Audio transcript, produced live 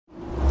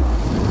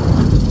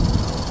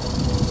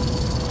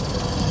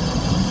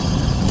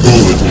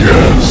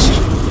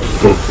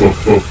For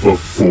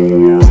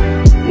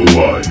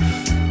life.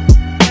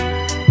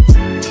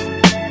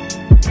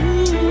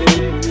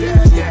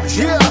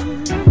 Yeah.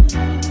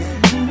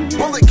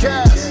 Bullet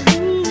cast.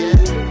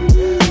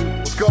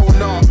 What's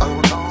going on?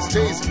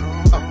 Stacy.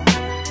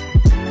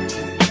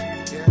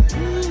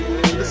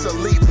 This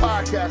elite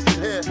podcast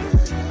in here.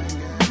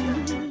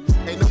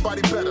 Ain't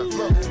nobody better.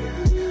 Look.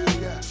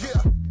 Yeah.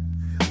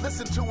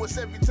 Listen to us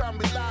every time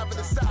we live in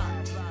the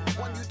side.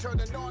 When you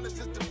turn it on, it's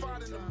just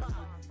defining the mind.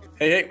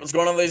 Hey, what's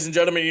going on, ladies and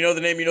gentlemen? You know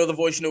the name, you know the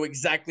voice, you know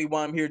exactly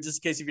why I'm here.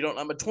 Just in case if you don't,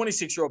 I'm a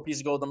 26-year-old piece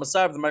of gold. I'm a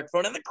side of the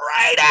microphone and the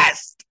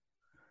greatest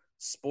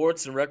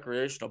sports and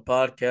recreational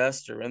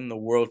podcaster in the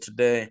world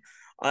today.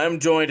 I am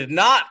joined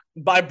not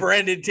by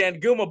Brandon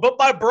Tanguma, but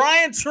by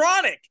Brian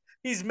Tronick.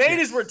 He's made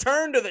his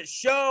return to the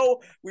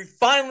show. We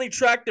finally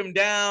tracked him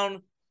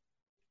down.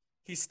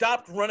 He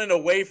stopped running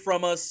away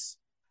from us.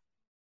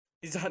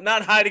 He's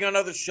not hiding on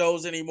other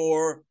shows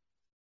anymore.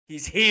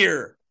 He's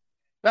here.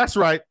 That's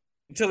right.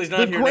 Until he's not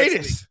The here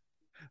greatest.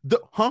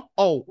 next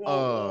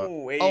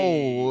week.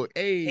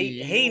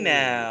 Hey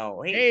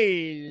now.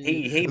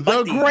 Hey, The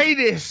buddy.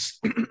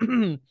 greatest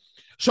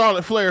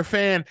Charlotte Flair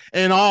fan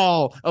in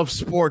all of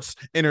sports,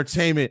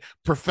 entertainment,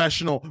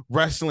 professional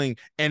wrestling,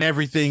 and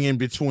everything in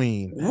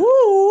between. Woo,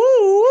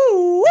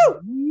 woo, woo,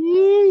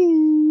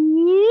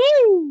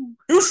 woo.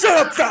 You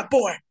shut up, fat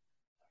boy.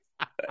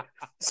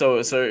 So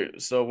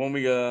when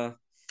we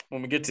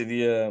get to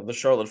the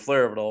Charlotte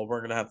Flair of it all,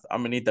 I'm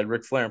gonna need that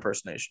Ric Flair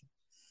impersonation.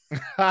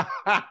 All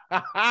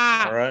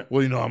right.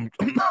 Well, you know, I'm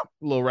a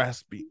little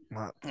raspy.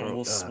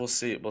 We'll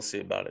see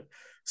about it.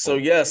 So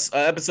yes,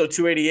 episode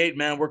 288,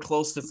 man, we're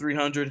close to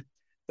 300.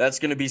 That's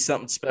gonna be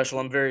something special.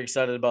 I'm very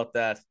excited about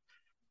that.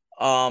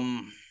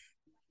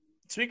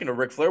 Speaking of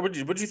Ric Flair, what'd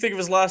you think of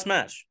his last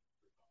match?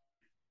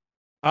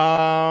 So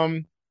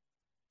I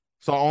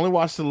only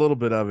watched a little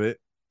bit of it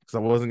because I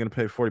wasn't going to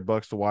pay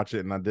 $40 to watch it,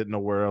 and I didn't know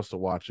where else to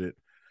watch it.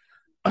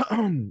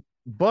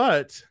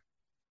 But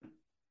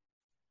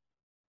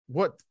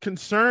what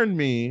concerned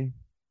me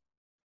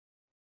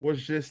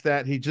was just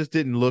that he just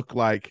didn't look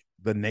like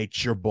the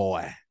Nature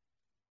Boy,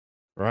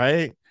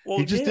 right? Well,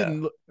 he just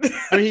didn't look.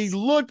 I mean, he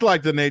looked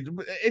like the Nature.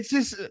 It's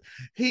just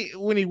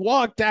when he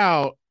walked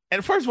out,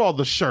 and first of all,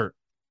 the shirt.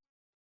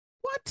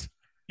 What?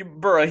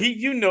 Bro, I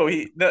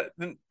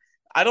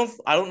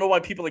don't know why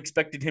people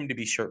expected him to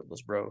be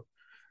shirtless, bro.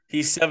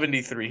 He's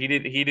 73. He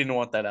didn't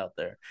want that out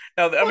there.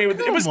 Now, I mean,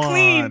 it was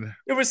clean.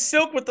 It was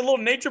silk with the little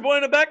Nature Boy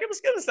in the back. It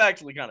was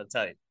actually kind of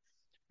tight.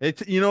 It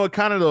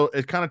kind of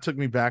took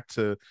me back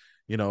to,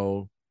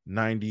 90,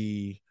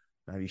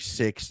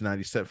 96,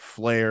 97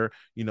 Flair,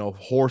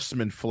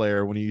 Horseman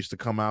Flair, when he used to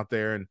come out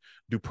there and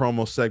do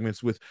promo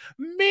segments with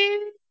me.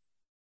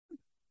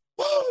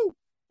 Woo!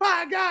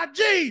 My God,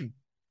 Gene.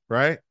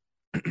 Right?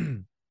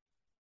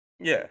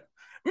 Yeah.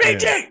 Me,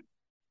 Gene.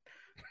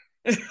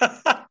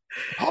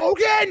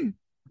 Hogan.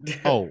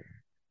 Oh.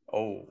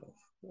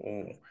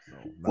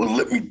 Well,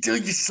 let me tell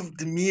you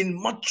something, man.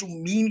 Macho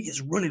Mania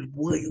is running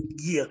wild,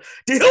 yeah.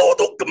 The hell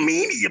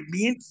Hulkamania,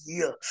 man,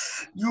 yeah.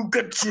 You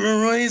got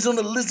your eyes on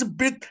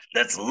Elizabeth.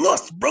 That's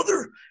lust,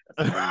 brother.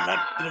 I'm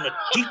not gonna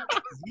cheat,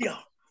 yeah.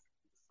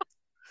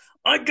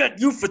 I got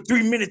you for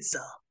 3 minutes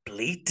of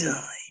playtime,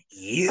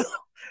 yeah.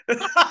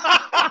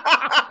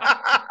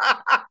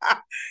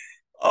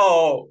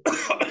 Oh,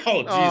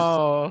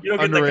 jeez. You don't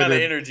get underrated. that kind of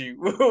energy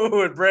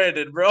with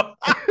Brandon, bro.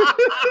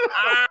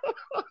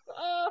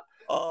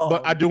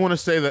 But I do want to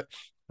say that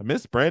I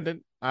miss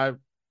Brandon. I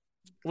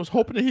was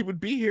hoping that he would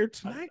be here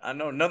tonight. I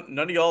know none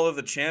of y'all are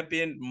the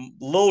champion.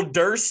 Lil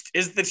Durst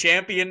is the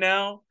champion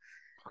now.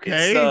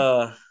 Okay.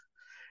 So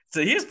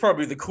he is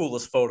probably the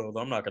coolest photo,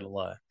 though. I'm not gonna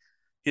lie.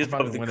 He's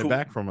probably the win cool. it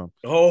back from him.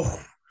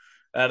 Oh,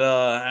 at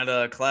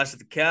Clash at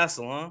the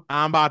Castle, huh?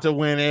 I'm about to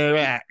win it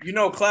back.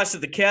 Clash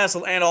at the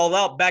Castle and All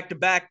Out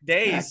back-to-back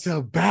days. Back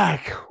to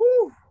back.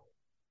 Whew.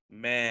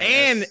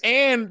 Man.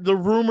 And the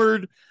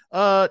rumored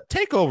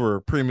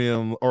takeover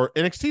premium or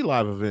NXT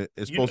live event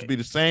is supposed to be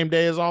the same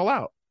day as All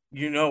Out.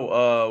 We're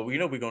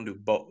gonna do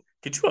both.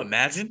 Could you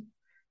imagine?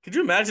 Could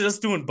you imagine us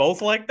doing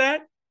both like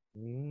that?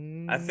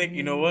 I think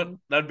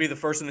that'd be the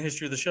first in the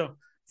history of the show. I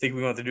think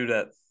we're going to do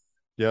that.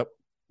 Yep,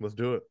 let's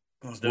do it.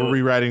 We're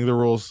rewriting the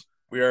rules.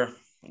 We are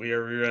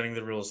rewriting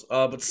the rules.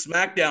 But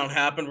SmackDown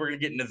happened. We're gonna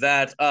get into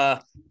that.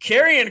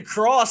 Karrion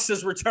Kross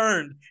has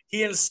returned.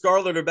 He and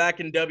Scarlett are back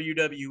in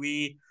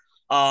WWE.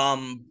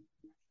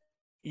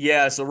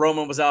 So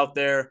Roman was out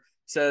there,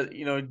 said,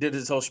 he did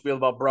his whole spiel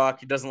about Brock.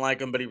 He doesn't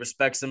like him, but he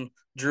respects him.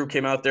 Drew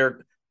came out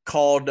there,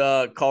 called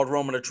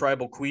Roman a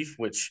tribal queef,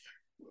 which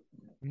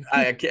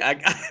I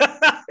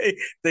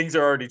things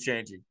are already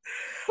changing.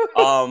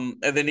 And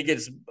then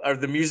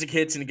the music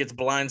hits and he gets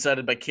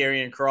blindsided by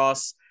Karrion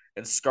Kross,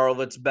 and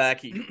Scarlett's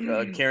back.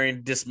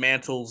 Karrion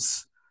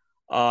dismantles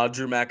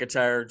Drew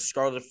McIntyre.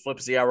 Scarlett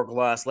flips the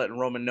hourglass, letting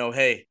Roman know,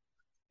 hey,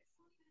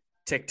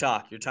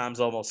 TikTok, your time's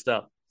almost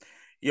up.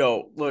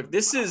 Yo, look,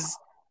 this is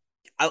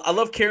I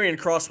love Karrion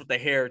Kross with the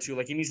hair too.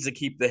 Like, he needs to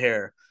keep the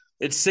hair.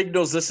 It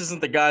signals this isn't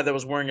the guy that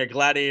was wearing a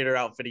gladiator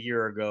outfit a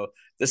year ago.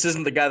 This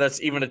isn't the guy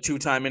that's even a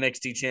 2-time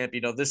NXT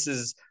champion. This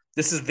is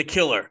the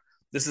killer.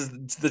 This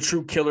is the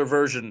true killer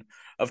version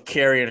of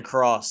Karrion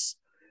Kross.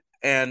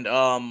 And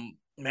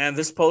man,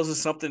 this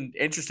poses something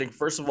interesting.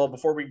 First of all,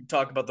 before we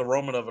talk about the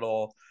Roman of it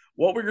all,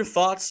 what were your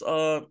thoughts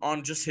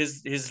on just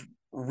his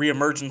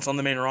reemergence on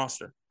the main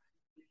roster?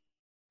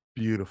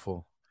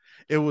 Beautiful.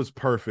 It was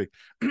perfect.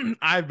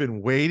 I've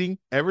been waiting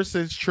ever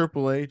since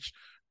Triple H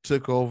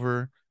took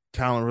over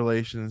talent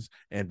relations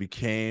and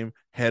became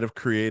head of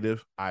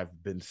creative. I've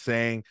been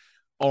saying,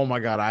 oh my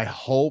God, I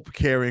hope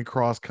Karrion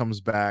Kross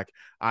comes back.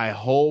 I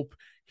hope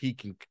he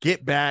can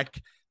get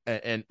back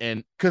and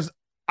because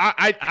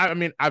I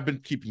mean I've been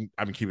keeping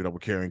up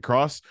with Karrion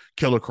Kross,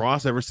 Killer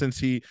Kross, ever since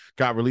he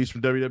got released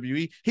from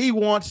WWE. He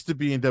wants to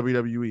be in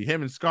WWE.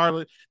 Him and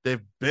Scarlett,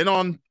 they've been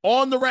on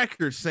the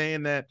record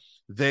saying that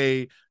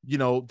they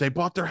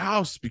bought their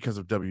house because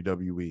of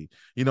WWE.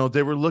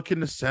 They were looking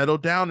to settle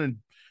down and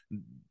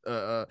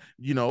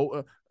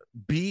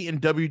be in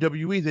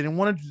WWE. They didn't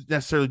want to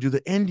necessarily do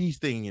the indies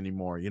thing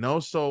anymore,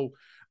 So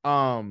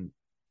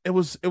it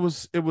was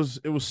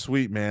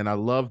sweet, man. I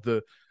love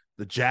the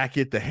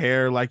jacket, the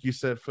hair, like you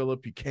said,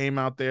 Philip. He came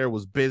out there,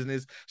 was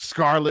business.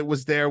 Scarlett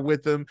was there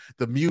with him.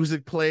 The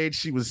music played.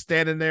 She was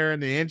standing there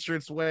in the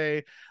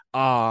entranceway.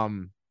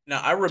 Now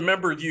I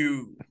remember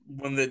you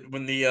when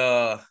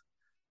the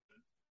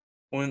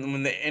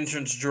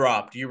entrance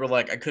dropped. You were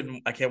like, I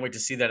can't wait to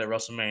see that at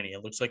WrestleMania.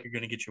 It looks like you're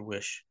gonna get your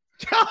wish.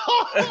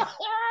 Yes.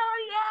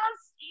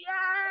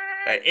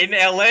 In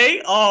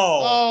LA?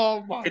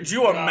 Oh my! Could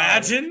you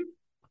imagine?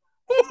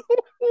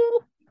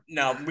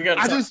 No, we got.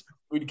 I'm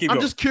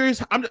just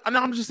curious.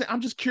 I'm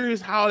just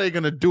curious how they're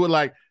gonna do it.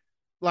 Like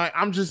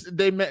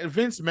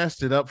Vince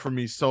messed it up for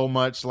me so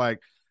much. Like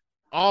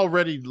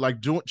already, like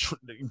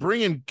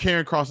bringing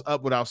Karrion Kross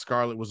up without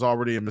Scarlett was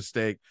already a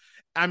mistake.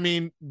 I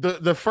mean,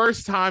 the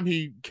first time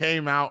he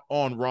came out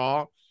on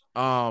Raw,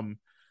 Karrion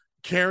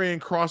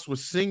Kross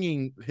was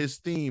singing his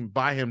theme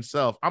by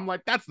himself. I'm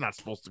like, that's not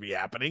supposed to be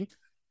happening.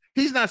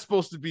 He's not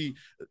supposed to be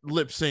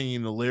lip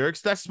singing the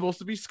lyrics. That's supposed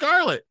to be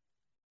Scarlett.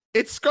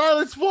 It's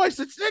Scarlett's voice.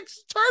 It's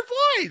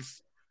her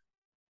voice.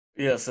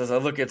 Yes, as I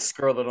look at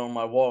Scarlett on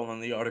my wall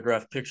and the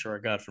autographed picture I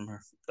got from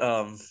her.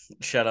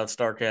 Shout out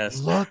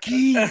Starcast.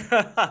 Lucky.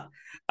 I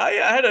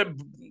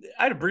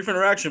had a brief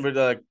interaction with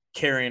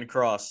Karrion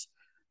Kross.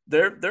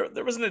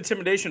 There was an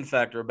intimidation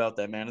factor about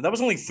that, man. And that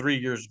was only 3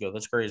 years ago.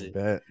 That's crazy.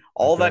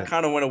 All that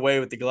kind of went away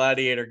with the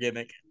gladiator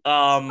gimmick.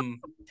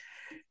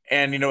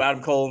 And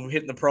Adam Cole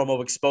hitting the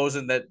promo,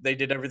 exposing that they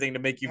did everything to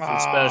make you feel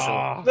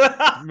special.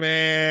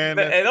 Man,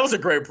 and that was a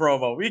great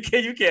promo. You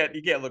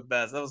can't look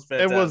past. That was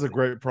fantastic. It was a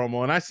great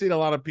promo, and I seen a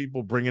lot of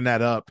people bringing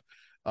that up.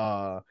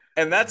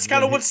 And that's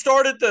kind of what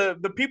started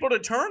the people to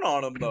turn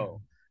on him,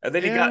 though. And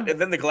then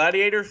then the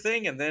gladiator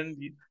thing, and then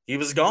he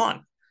was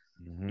gone.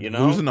 Mm-hmm.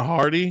 Losing to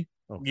Hardy.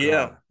 Oh,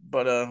 yeah,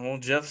 but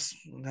Jeff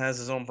has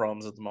his own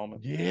problems at the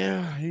moment.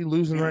 Yeah, he's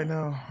losing right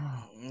now.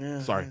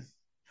 Yeah. Sorry.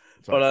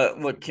 But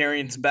look,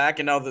 Karrion's back,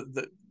 and now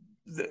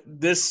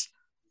this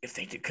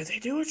could they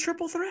do a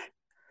triple threat?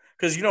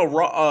 Because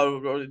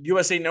Raw,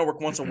 USA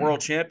Network wants a world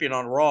champion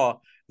on Raw.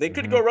 They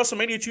could go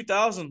WrestleMania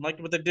 2000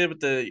 like what they did with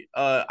the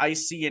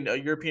IC and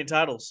European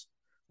titles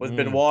with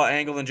Benoit,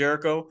 Angle, and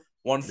Jericho.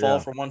 One fall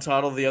for one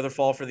title, the other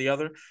fall for the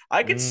other.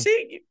 I could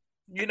see,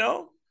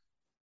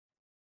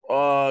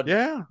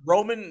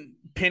 Roman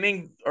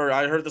pinning, or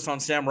I heard this on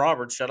Sam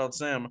Roberts. Shout out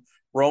Sam.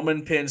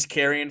 Roman pins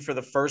Karrion for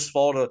the first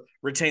fall to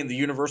retain the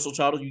Universal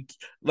title. You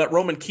let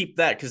Roman keep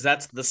that because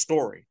that's the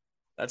story.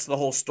 That's the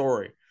whole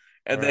story.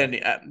 And then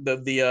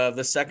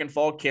the second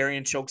fall,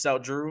 Karrion chokes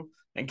out Drew,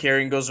 and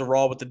Karrion goes to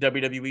Raw with the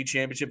WWE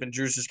Championship, and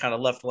Drew's just kind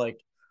of left like,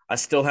 I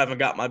still haven't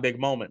got my big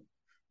moment.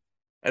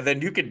 And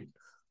then you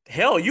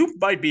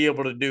might be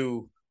able to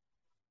do.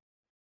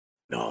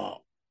 No.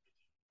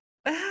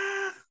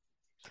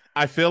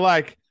 I feel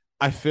like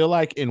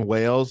in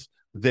Wales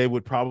they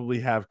would probably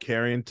have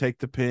Karrion take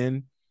the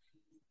pin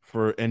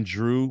and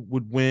Drew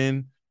would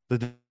win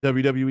the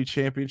WWE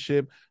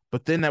Championship,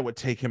 but then that would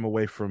take him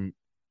away from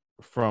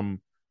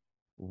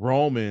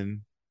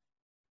Roman,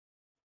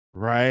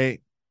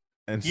 right?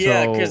 And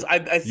because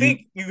I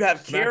think you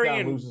have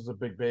Karrion loses a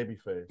big baby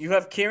face. You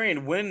have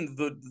Karrion win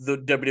the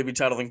WWE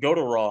title and go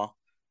to Raw,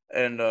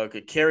 and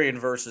Karrion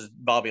versus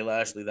Bobby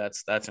Lashley.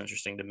 That's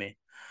interesting to me.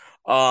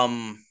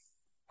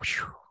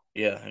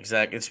 Yeah,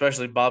 exactly.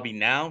 Especially Bobby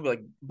now.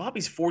 Like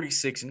Bobby's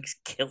 46 and he's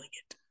killing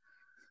it.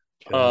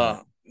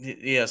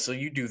 Yeah, so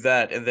you do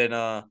that, and then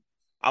I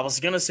was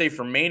gonna say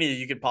for Mania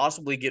you could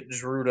possibly get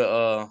Drew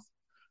to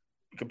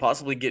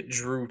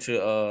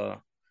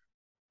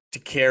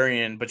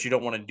Karrion, but you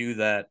don't want to do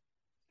that.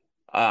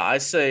 I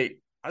say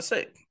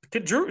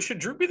should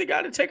Drew be the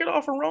guy to take it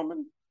off of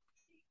Roman?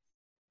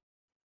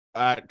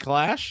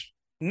 Clash?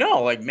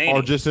 No, like Mania.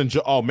 Or just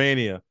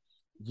Mania.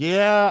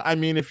 Yeah, I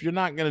mean, if you're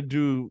not gonna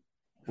do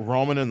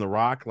Roman and The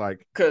Rock,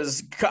 like,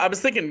 because I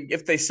was thinking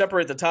if they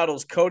separate the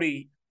titles,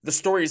 Cody, the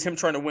story is him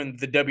trying to win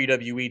the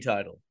WWE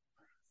title,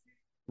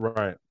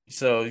 right?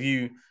 So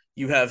you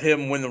you have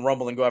him win the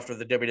Rumble and go after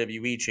the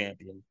WWE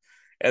champion,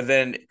 and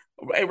then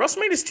hey,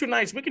 WrestleMania is 2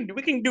 nights. We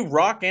can do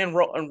Rock and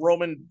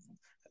Roman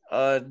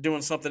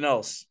doing something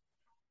else.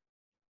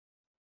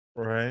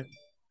 Right.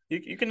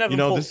 You can have You him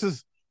know, pull.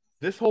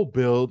 this whole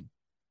build,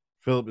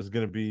 Philip, is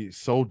going to be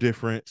so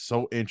different,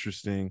 so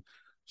interesting,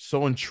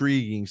 so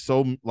intriguing,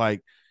 so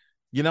like,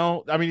 I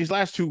mean, these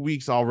last 2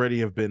 weeks already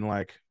have been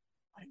like,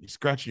 you're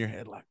scratching your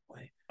head like,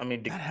 wait, I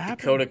mean, that happened?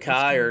 Dakota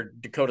Kai or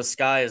Dakota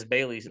Sky, as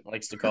Bailey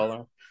likes to call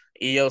her,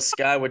 EO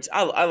Sky, which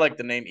I like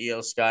the name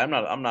EO Sky.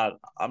 I'm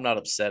not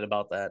upset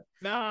about that.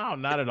 No,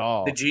 not at The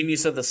all.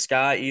 Genius of the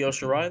Sky, EO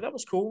Shirai, that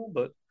was cool,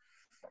 but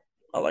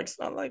I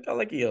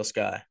like EO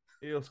Sky.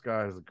 Io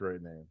Sky is a great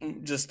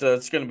name. Just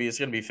it's gonna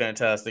be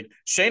fantastic.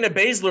 Shayna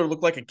Baszler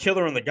looked like a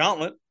killer in the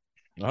Gauntlet.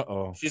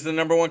 Uh-oh. She's the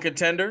number one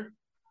contender.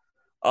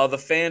 The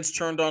fans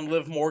turned on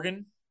Liv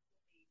Morgan.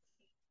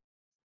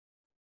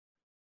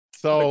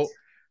 So,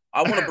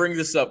 I want to bring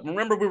this up.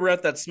 Remember, we were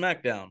at that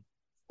SmackDown.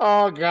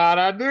 oh God,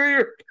 I knew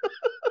you.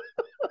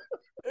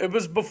 It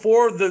was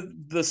before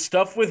the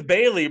stuff with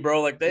Bailey,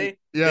 bro. Like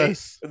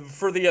Yes. they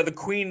for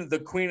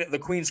the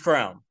Queen's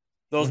crown,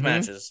 those Mhm.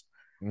 matches.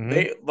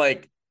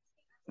 Mhm.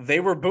 They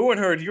were booing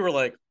her, and you were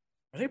like,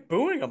 "Are they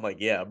booing?" I'm like,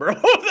 "Yeah, bro."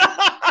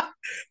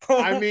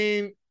 I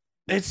mean,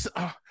 it's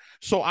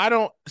so I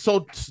don't.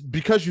 So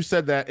because you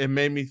said that, it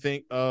made me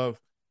think of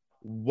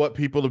what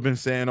people have been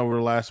saying over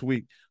the last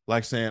week,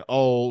 like saying,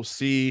 "Oh,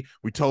 see,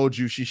 we told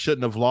you she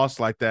shouldn't have lost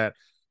like that."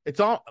 It's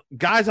all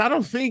guys. I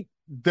don't think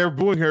they're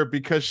booing her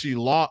because she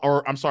lost,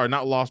 or I'm sorry,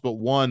 not lost, but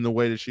won the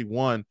way that she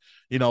won.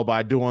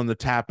 By doing the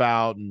tap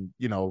out and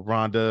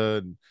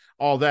Ronda and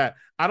all that.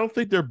 I don't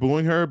think they're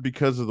booing her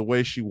because of the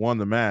way she won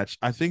the match.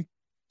 I think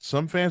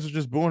some fans are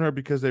just booing her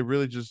because they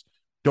really just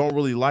don't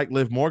really like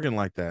Liv Morgan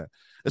like that,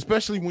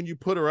 especially when you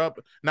put her up.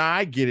 Now,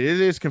 I get it.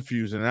 It is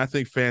confusing, and I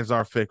think fans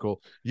are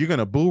fickle. You're going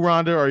to boo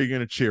Ronda or you're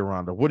going to cheer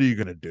Ronda? What are you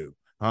going to do?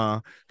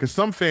 Huh? Because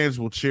some fans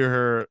will cheer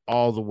her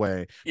all the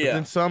way, but Yeah.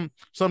 then some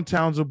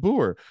towns will boo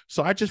her.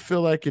 So I just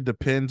feel like it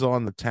depends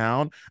on the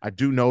town. I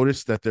do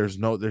notice that there's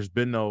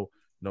been no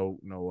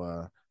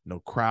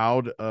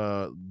crowd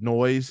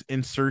noise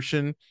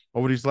insertion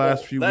over these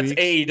last few That's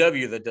weeks.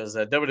 AEW that does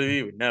that.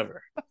 WWE would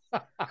never.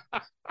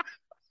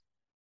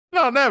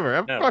 No, never.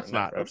 Of Never, course never,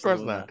 not. Of course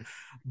absolutely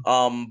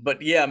not.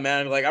 But yeah,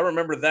 man, like I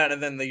remember that,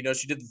 and then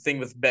she did the thing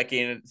with Becky,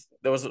 and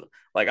there was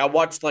like I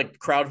watched like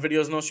crowd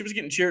videos, and all. She was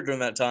getting cheered during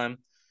that time,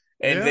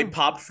 and they Yeah.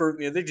 popped for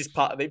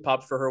they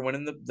popped for her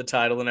winning the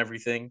title and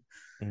everything,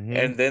 Mhm.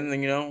 and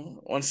then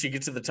once you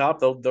get to the top,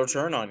 they'll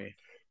turn on you.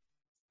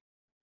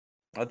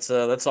 That's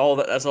all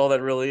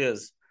that really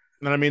is.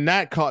 And I mean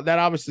that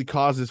obviously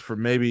causes for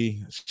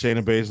maybe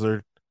Shayna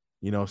Baszler,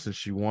 since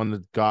she won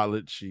the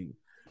gauntlet, she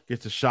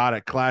gets a shot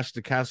at Clash of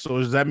the Castle.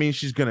 Does that mean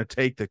she's gonna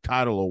take the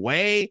title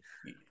away?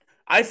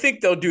 I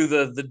think they'll do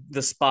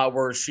the spot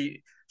where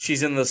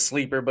she's in the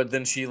sleeper, but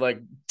then she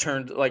like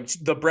turned like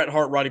the Bret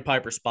Hart Roddy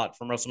Piper spot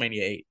from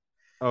WrestleMania 8.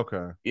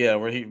 Okay. Yeah,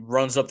 where he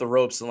runs up the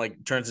ropes and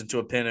like turns into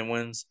a pin and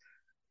wins.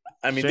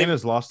 I mean,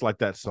 Shayna's lost like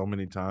that so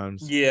many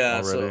times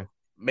yeah. already. So,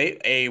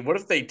 what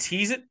if they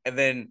tease it and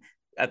then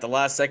at the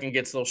last second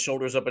gets those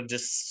shoulders up and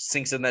just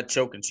sinks in that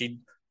choke and she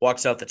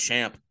walks out the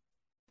champ?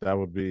 That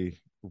would be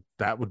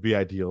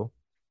ideal.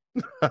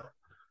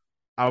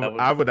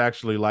 I would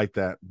actually like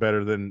that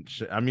better than.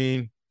 I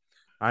mean,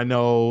 I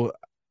know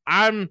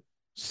I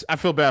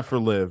feel bad for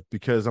Liv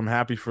because I'm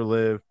happy for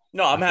Liv.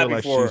 No, I'm happy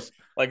like for her.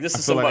 Like this I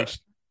is feel somebody. like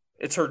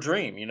It's her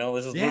dream.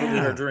 This is literally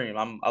her dream.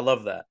 I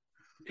love that.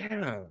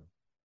 Yeah.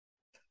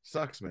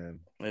 Sucks,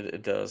 man.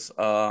 It does.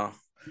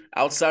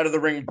 Outside of the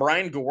ring,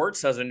 Brian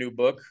Gewirtz has a new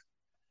book.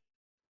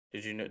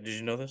 Did you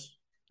know this?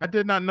 I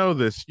did not know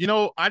this.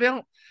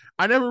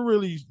 I never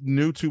really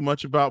knew too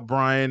much about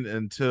Brian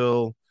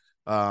until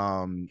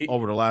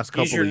over the last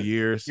couple of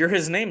years. You're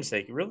his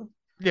namesake, really?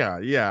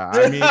 Yeah.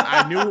 I mean,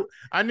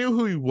 I knew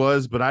who he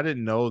was, but I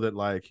didn't know that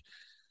like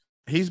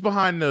he's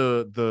behind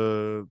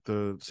the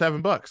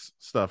 $7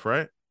 stuff,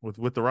 right?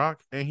 With The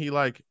Rock. Ain't he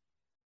like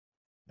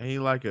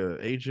a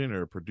agent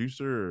or a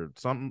producer or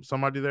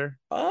somebody there?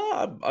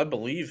 I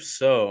believe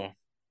so.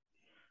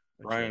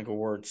 Brian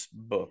Gewirtz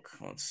book.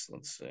 Let's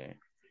see.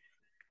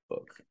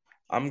 Book.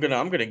 I'm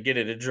gonna get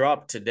it. It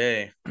dropped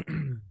today.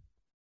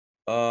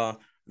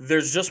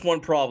 There's just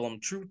one problem.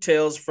 True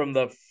tales from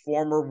the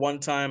former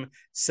one-time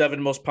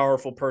 7 most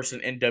powerful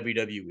person in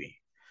WWE.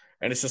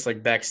 And it's just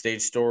like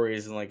backstage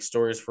stories and like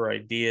stories for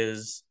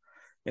ideas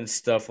and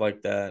stuff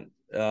like that.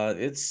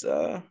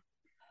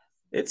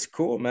 It's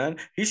cool, man.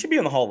 He should be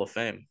in the Hall of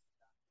Fame.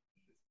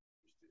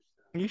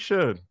 He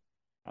should.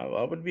 I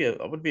would be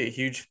a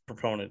huge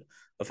proponent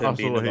of him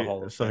being in the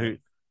Hall of Fame.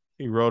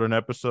 He wrote an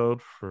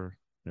episode for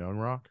Young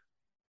Rock.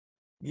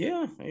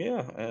 Yeah.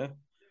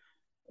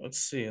 Let's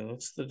see.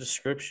 What's the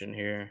description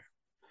here?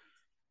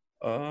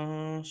 Lead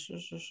on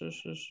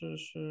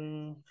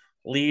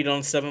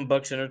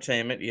 $7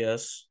 Entertainment.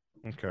 Yes.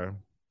 Okay.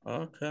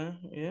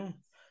 Yeah.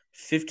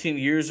 15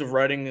 years of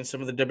writing in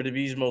some of the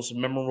WWE's most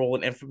memorable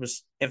and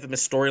infamous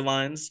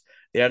storylines,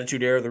 the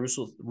Attitude Era, the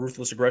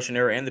Ruthless Aggression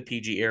Era, and the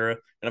PG Era,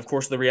 and of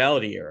course the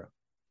Reality Era.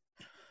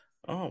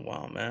 Oh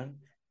wow, man!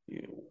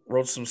 You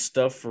wrote some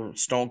stuff for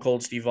Stone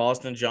Cold Steve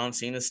Austin, John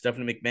Cena,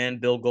 Stephanie McMahon,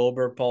 Bill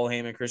Goldberg, Paul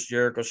Heyman, Chris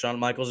Jericho, Shawn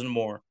Michaels, and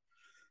more.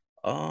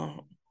 Uh,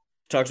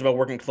 Talks about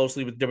working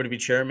closely with WWE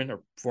chairman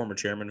or former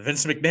chairman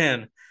Vince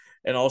McMahon,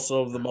 and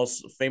also the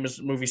most famous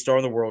movie star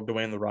in the world,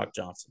 Dwayne the Rock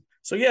Johnson.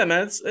 So yeah,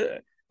 man,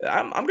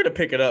 I'm gonna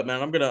pick it up,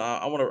 man.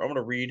 I want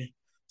to read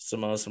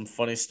some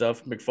funny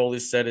stuff. McFoley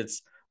said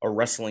it's a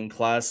wrestling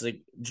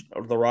classic.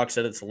 The Rock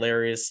said it's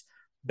hilarious.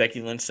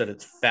 Becky Lynch said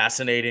it's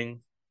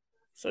fascinating.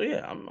 So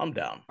yeah, I'm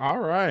down. All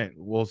right.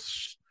 Well,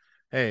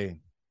 hey,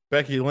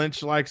 Becky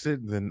Lynch likes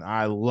it, then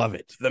I love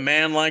it. If the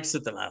man likes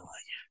it, then I like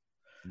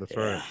it. That's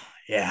Yeah, right.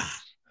 yeah.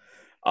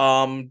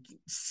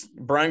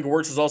 Brian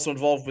Gewirtz is also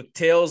involved with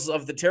Tales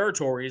of the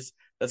Territories.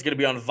 That's going to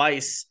be on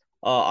Vice,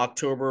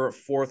 October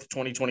 4th,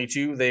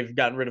 2022. They've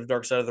gotten rid of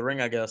Dark Side of the Ring,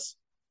 I guess.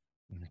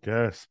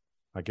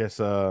 I guess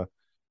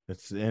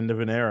it's the end of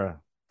an era.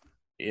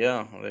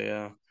 Yeah,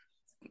 they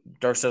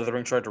Dark Side of the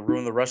Ring tried to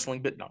ruin the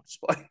wrestling bit. No,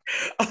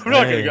 I'm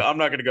not gonna go. I'm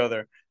not gonna go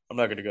there. I'm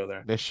not gonna go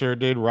there. They sure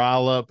did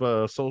rile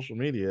up social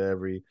media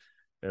every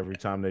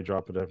time they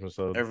drop an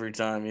episode. Every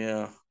time,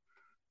 yeah.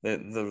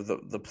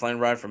 The plane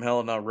ride from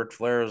hell. Now Ric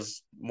Flair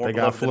is more They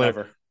beloved got than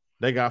ever.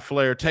 They got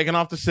Flair taking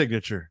off the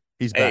signature.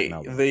 He's back Hey,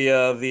 now.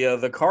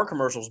 the car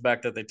commercials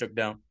back that they took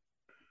down.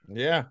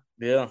 Yeah.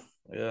 Yeah.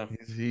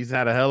 He's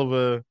had a hell of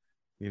a,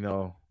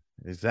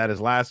 is that his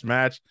last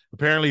match?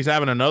 Apparently he's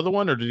having another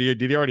one, or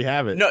did he already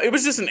have it? No, it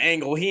was just an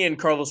angle. He and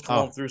Carlos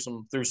Colon threw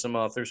some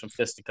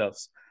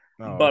fisticuffs.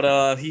 But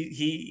okay.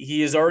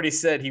 He has already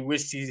said he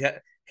wished he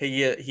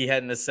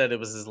hadn't have said it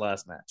was his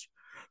last match.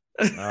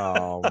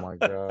 Oh my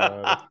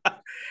god.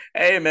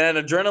 Hey man,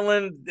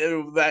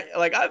 adrenaline.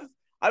 Like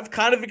I've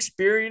kind of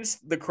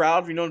experienced the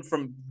crowd,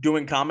 from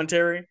doing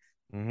commentary.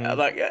 And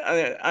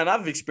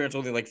I've experienced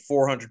only like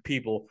 400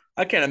 people.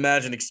 I can't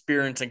imagine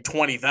experiencing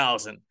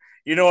 20,000.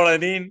 You know what I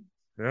mean?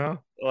 Yeah.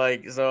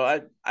 Like,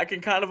 so I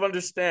can kind of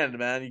understand,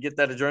 man. You get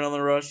that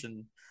adrenaline rush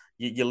and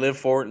you live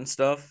for it and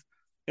stuff.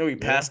 He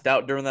passed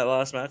out during that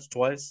last match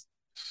twice.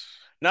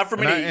 Not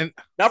from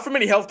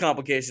any health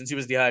complications. He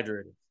was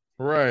dehydrated.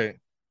 Right.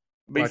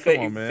 But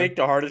he faked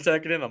a heart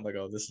attack in it. I'm like,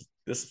 oh, this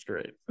is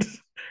great.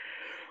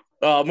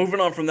 Moving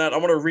on from that, I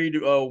want to read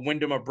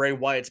Wyndham of Bray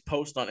Wyatt's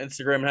post on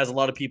Instagram. It has a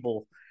lot of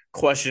people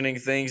questioning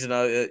things, and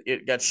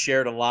it got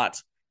shared a lot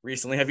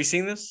recently. Have you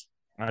seen this?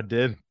 I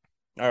did.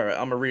 All right,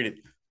 I'm going to read it.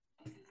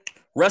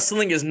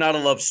 Wrestling is not a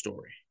love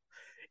story.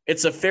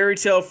 It's a fairy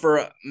tale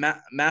for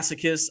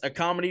masochists, a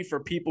comedy for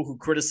people who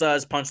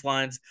criticize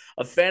punchlines,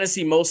 a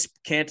fantasy most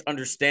can't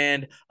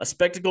understand, a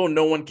spectacle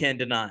no one can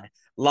deny.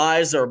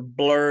 Lies are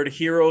blurred,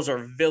 heroes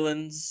are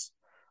villains,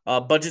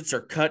 budgets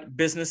are cut,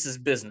 business is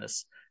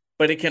business.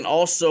 But it can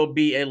also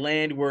be a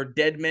land where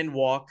dead men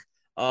walk,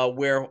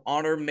 where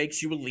honor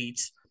makes you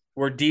elite,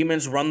 where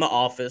demons run the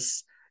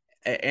office,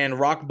 and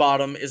rock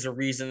bottom is a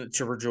reason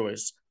to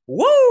rejoice.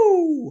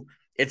 Woo!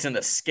 It's an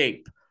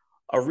escape,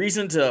 a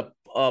reason to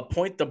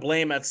point the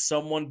blame at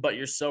someone but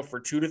yourself for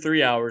 2 to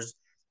 3 hours,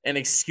 an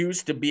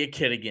excuse to be a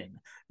kid again.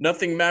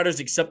 Nothing matters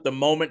except the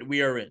moment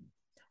we are in.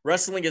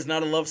 Wrestling is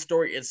not a love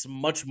story, it's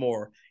much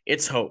more.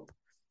 It's hope.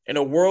 In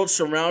a world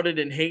surrounded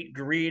in hate,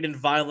 greed, and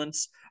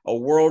violence, a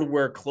world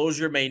where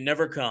closure may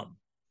never come,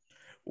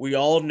 we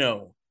all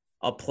know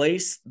a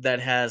place that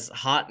has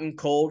hot and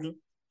cold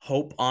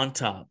hope on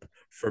top,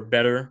 for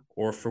better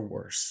or for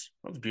worse.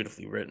 That was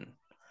beautifully written.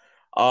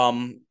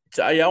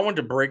 So I wanted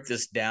to break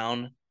this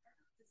down.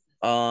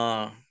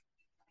 So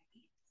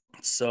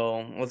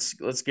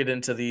let's get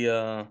into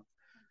the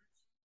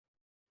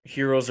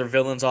heroes or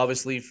villains,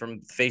 obviously,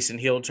 from face and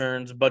heel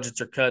turns.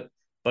 Budgets are cut.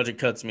 Budget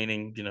cuts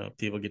meaning,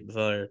 people getting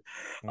fired.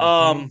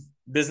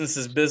 Business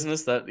is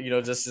business. That,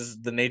 just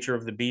is the nature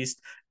of the beast.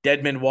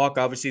 Dead men walk,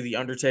 obviously, The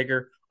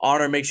Undertaker.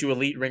 Honor makes you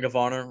elite, Ring of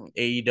Honor,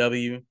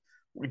 AEW.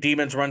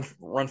 Demons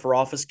run for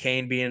office,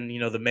 Kane being,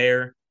 the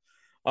mayor.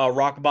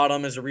 Rock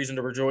bottom is a reason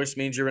to rejoice,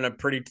 means you're in a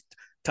pretty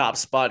top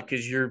spot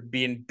because you're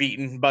being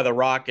beaten by The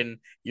Rock and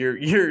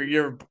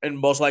you're and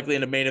most likely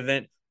in the main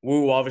event.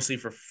 Woo, obviously,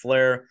 for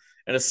Flair.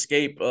 An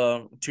escape,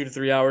 2 to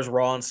 3 hours,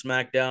 Raw and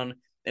SmackDown.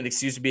 An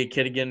excuse to be a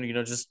kid again,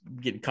 just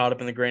getting caught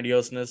up in the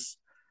grandioseness.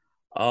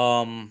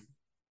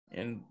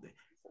 And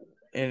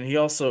he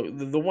also,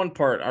 the one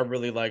part I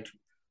really liked,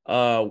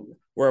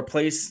 where a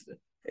place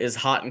is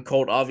hot and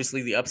cold,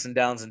 obviously the ups and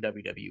downs in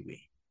WWE.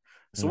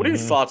 So what are your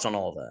thoughts on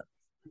all that?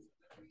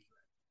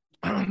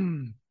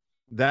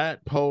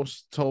 That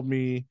post told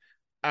me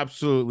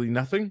absolutely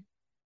nothing,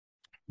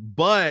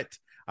 but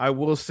I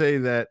will say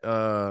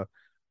that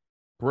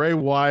Bray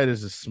Wyatt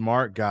is a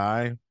smart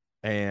guy,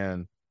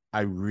 and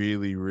I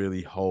really,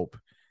 really hope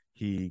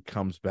he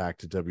comes back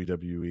to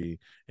WWE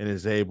and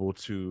is able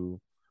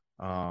to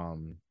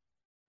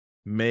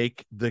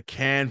make the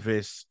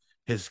canvas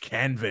his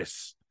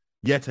canvas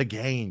yet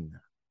again.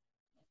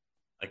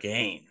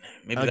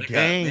 Maybe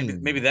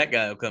that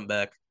guy will come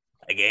back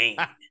again.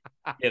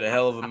 He had a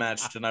hell of a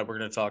match tonight. We're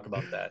going to talk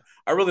about that.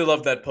 I really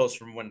love that post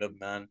from Wyndham,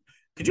 man.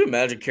 Could you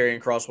imagine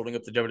Karrion Kross holding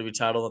up the WWE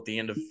title at the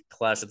end of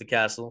Clash at the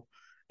Castle,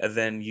 and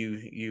then you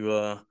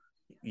hear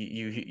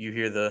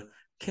the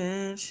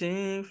 "Can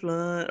She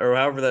Fly" or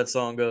however that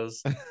song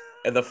goes,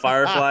 and the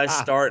fireflies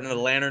start and the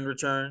lantern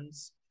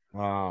returns.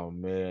 Oh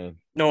man.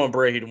 Noah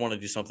Bray, he'd want to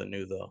do something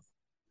new though.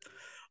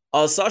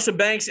 Sasha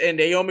Banks and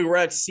Naomi were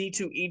at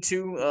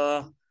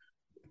C2E2.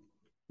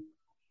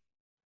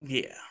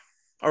 Yeah,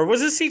 or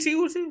was it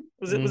C2E2?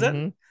 Was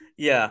that?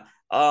 Yeah.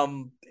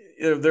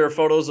 There are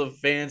photos of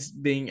fans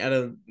being at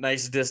a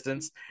nice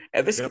distance,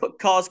 and this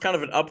caused kind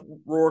of an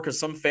uproar because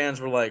some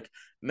fans were like,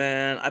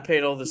 "Man, I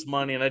paid all this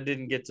money and I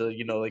didn't get to,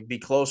 like be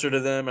closer to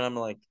them." And I'm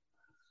like,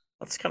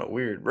 "That's kind of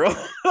weird, bro.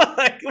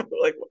 like,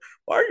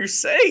 why are you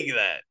saying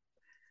that?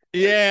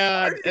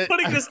 Yeah, why are you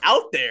putting this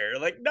out there?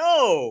 Like,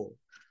 no."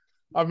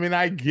 I mean,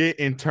 I get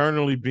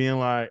internally being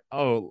like,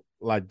 "Oh,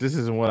 like this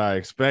isn't what I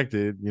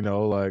expected,"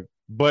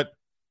 but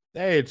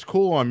hey, it's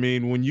cool. I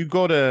mean, when you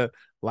go to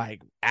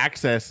like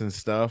access and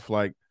stuff,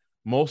 like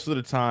most of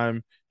the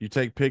time you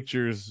take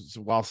pictures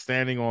while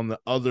standing on the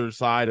other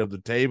side of the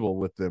table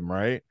with them,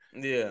 right?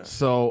 Yeah.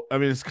 So, I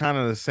mean, it's kind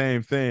of the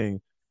same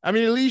thing. I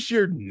mean, at least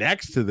you're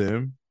next to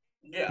them.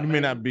 Yeah. You may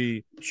not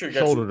be sure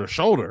shoulder to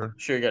shoulder.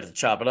 Sure, you got to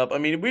chop it up. I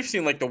mean, we've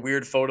seen like the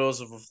weird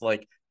photos of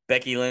like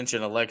Becky Lynch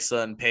and Alexa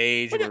and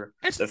Paige where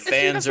the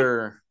fans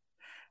are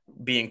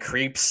being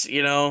creeps,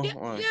 Yeah,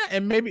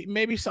 and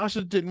maybe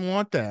Sasha didn't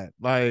want that.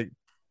 Like,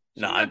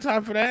 not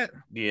time for that.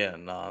 Yeah,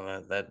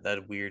 no,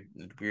 that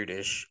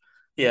weirdish.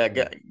 Yeah,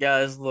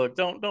 guys, look,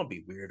 don't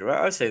be weird.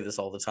 I say this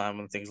all the time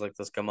when things like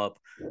this come up.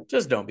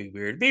 Just don't be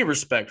weird. Be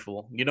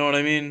respectful. You know what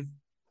I mean?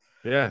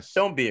 Yes.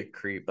 Don't be a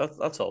creep.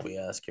 That's all we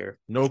ask here.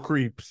 No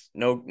creeps.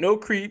 No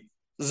creep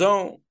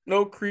zone.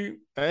 No creep.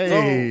 Hey.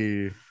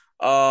 Zone.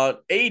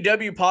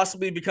 AEW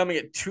possibly becoming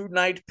a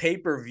 2-night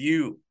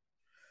pay-per-view.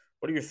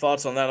 What are your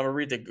thoughts on that? I'm gonna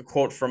read the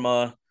quote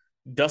from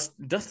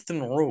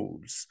Dustin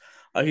Rhodes.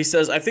 He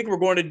says, "I think we're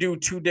going to do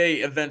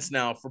 2-day events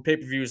now for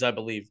pay-per-views, I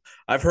believe.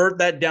 I've heard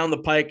that down the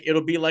pike.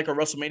 It'll be like a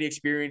WrestleMania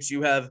experience.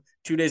 You have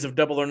 2 days of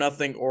Double or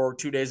Nothing or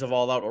 2 days of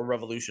All Out or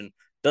Revolution."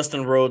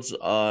 Dustin Rhodes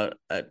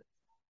at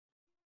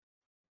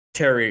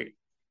TariffCon?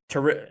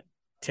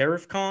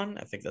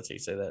 I think that's how you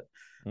say that.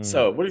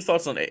 So what are your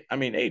thoughts on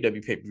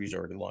AEW pay-per-views are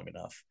already long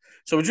enough.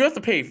 So would you have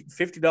to pay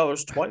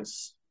 $50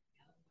 twice?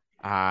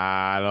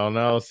 I don't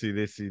know. See,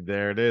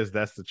 there it is.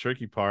 That's the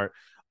tricky part.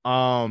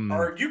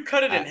 Or you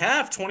cut it in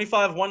half,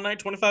 25 one night,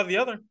 25 the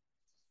other.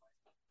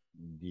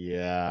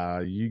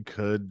 Yeah, you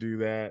could do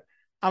that.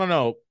 I don't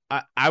know.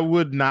 I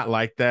would not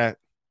like that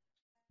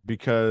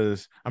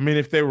because I mean,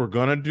 if they were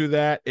gonna do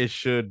that, it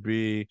should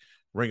be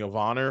Ring of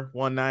Honor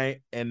one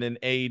night and then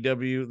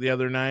AEW the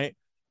other night.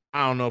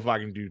 I don't know if I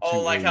can do two.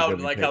 Oh, like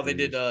how they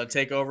did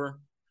Takeover.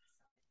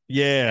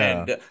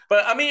 Yeah,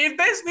 but I mean, it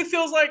basically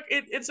feels like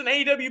it's an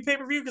AEW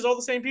pay-per-view because all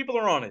the same people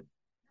are on it.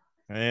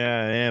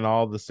 Yeah, and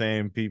all the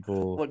same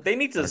people. Look, they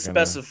need to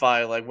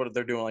specify like what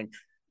they're doing.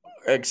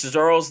 Like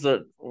Cesaro's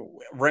the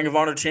Ring of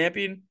Honor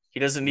champion. He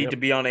doesn't need to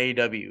be on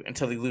AEW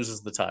until he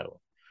loses the title.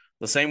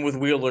 The same with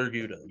Wheeler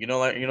Yuta. You know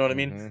what I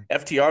mean?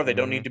 FTR, they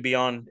don't need to be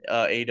on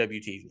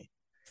AEW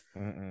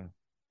TV.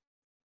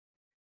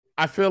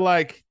 I feel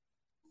like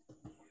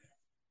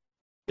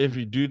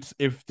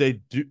if they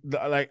do,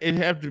 like, it'd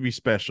have to be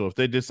special. If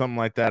they did something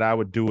like that, I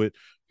would do it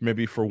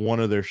maybe for one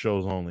of their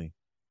shows only,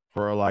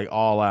 for like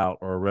All Out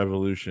or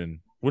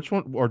Revolution. Which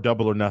one? Or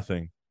Double or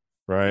Nothing,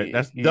 right?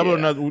 That's Double or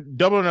Nothing.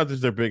 Double or Nothing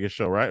is their biggest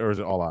show, right? Or is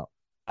it All Out?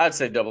 I'd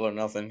say Double or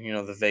Nothing.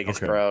 The Vegas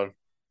crowd.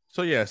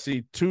 So yeah,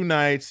 see, 2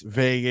 nights,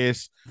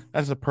 Vegas.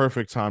 That's a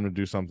perfect time to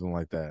do something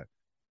like that.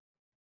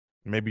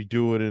 Maybe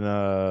do it in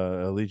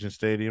Allegiant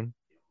Stadium.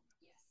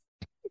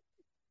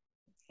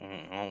 I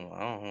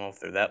don't know if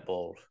they're that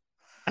bold.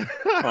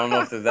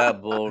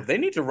 They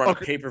need to run a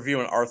pay-per-view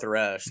in Arthur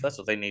Ashe. That's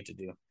what they need to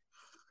do.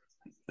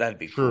 That'd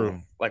be true.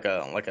 Cool.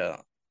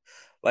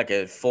 Like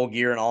a Full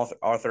Gear in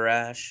Arthur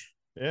Ashe.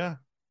 Yeah,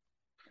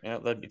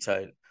 that'd be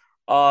tight.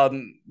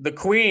 The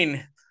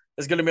Queen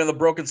is going to be on the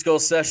Broken Skull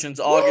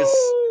Sessions August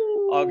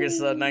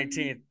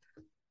 19th.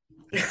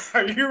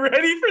 Are you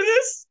ready for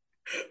this?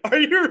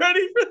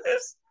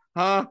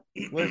 Huh?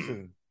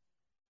 Listen.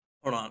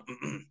 Hold on.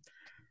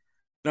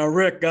 Now,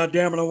 Rick,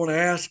 goddammit, I want to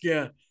ask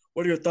you,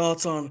 what are your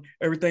thoughts on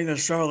everything that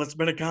Charlotte's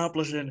been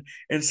accomplishing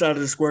inside of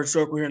the squared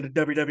circle here in the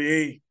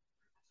WWE?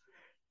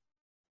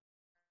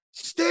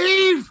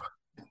 Steve!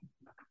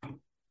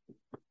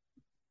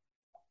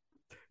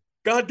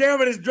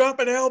 Goddammit, he's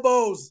dropping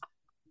elbows.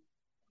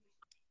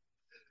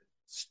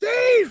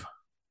 Steve!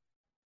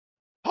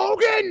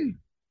 Hogan!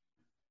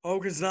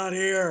 Hogan's not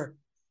here.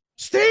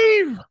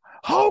 Steve!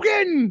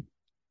 Hogan!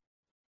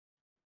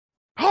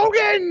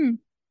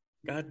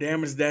 God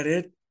damn, is that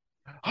it?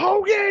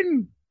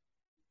 Hogan!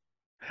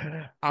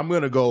 I'm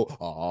going to go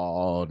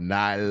all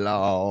night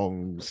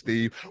long,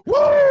 Steve.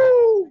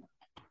 Woo!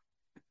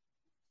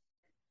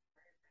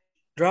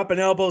 Dropping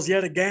elbows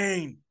yet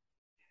again.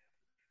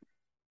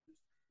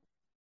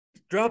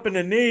 Dropping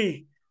the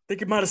knee.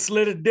 Think he might have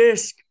slid a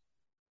disc.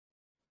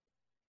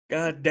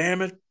 God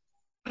damn it.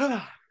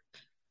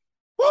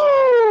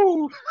 Woo!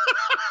 Woo!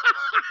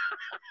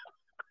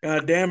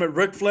 God damn it.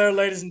 Ric Flair,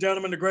 ladies and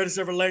gentlemen, the greatest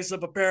ever lace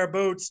up a pair of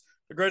boots,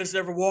 the greatest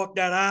ever walk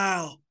that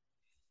aisle.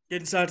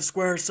 Get inside the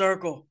square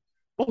circle.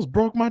 Almost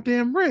broke my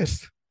damn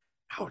wrist.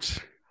 Ouch.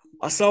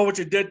 I saw what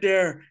you did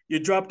there. You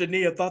dropped a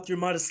knee. I thought you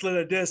might have slid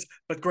a disc,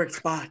 but great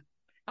spot.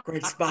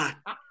 Great spot.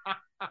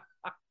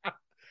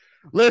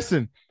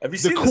 Listen, Have you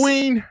the seen this?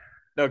 Queen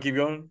No, keep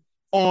going.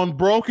 on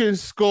Broken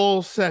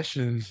Skull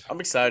Sessions. I'm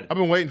excited. I've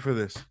been waiting for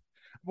this.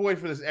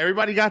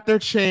 Everybody got their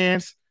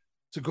chance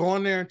to go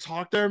in there and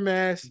talk their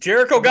mess.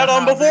 Jericho got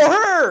on before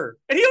her,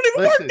 and he don't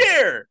even Listen. work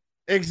there.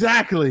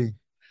 Exactly.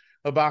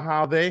 About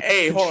how they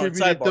Hey, hold on.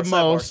 contributed Sidebar, the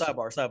most.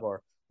 sidebar.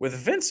 With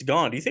Vince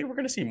gone, do you think we're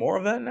going to see more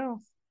of that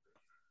now?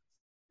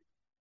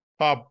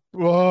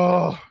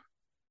 Probably.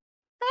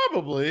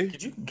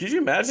 Could you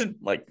imagine?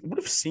 Like, what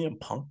if CM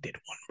Punk did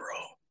one, bro?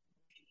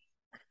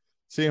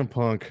 CM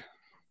Punk.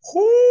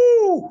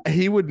 Whoo!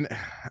 He wouldn't.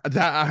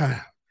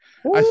 I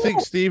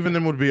think Steve and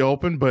them would be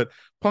open, but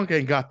Punk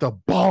ain't got the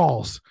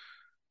balls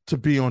to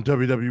be on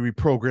WWE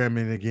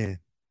programming again.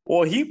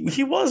 Well,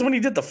 he was when he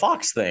did the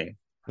Fox thing.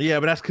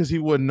 Yeah, but that's because he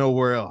wasn't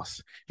nowhere else.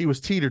 He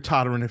was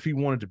teeter-tottering if he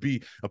wanted to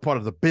be a part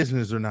of the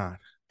business or not.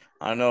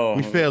 I know.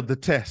 We failed the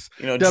test.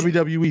 You know,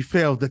 WWE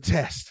failed the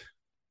test.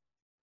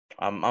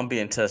 I'm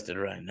being tested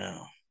right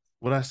now.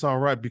 Well, that's all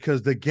right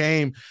because the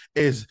game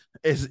is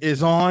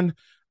on.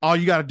 All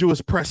you got to do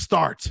is press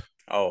start.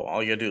 Oh,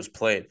 all you gotta do is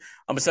play it.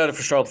 I'm excited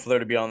for Charlotte Flair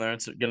to be on there.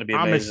 It's gonna be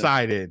amazing. I'm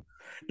excited.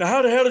 Now,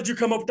 how the hell did you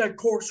come up with that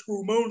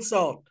corkscrew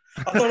moonsault?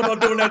 I thought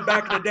about doing that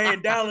back in the day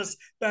in Dallas,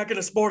 back in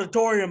the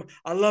Sportatorium.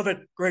 I love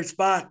it. Great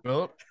spot.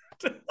 Philip.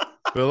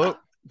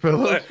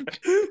 What?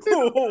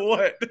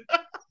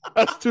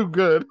 That's too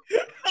good.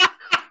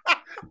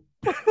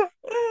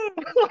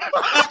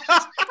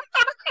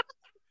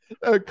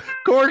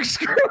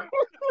 Corkscrew.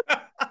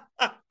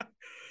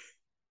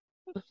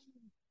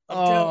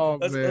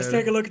 Let's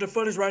take a look at the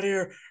footage right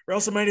here.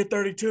 WrestleMania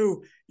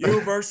 32,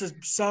 you versus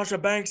Sasha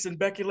Banks and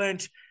Becky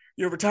Lynch.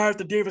 You retired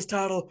the Divas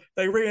title.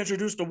 They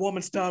reintroduced the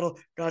woman's title.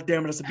 God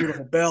damn it, that's a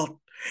beautiful belt.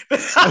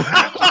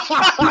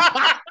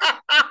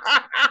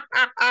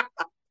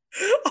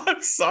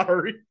 I'm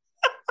sorry.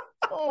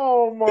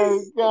 Oh my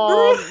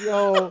God,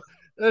 yo.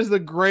 That's the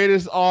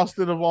greatest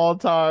Austin of all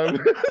time.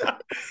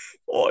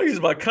 Oh, he's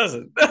my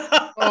cousin.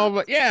 Oh,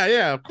 but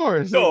yeah, of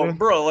course. No,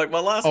 bro, like my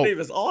last name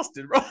is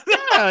Austin, bro.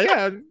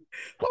 yeah, of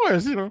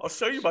course, I'll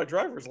show you my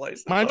driver's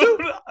license. Mind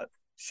you?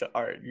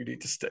 All right, you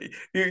need to stay.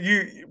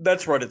 You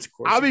that's run its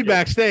course. I'll be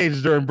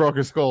backstage during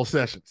Broken Skull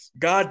sessions.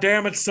 God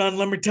damn it, son.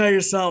 Let me tell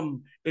you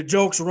something. The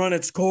joke's run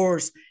its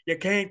course. You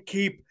can't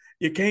keep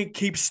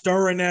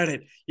stirring at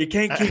it. You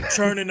can't keep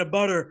churning the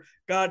butter.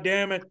 God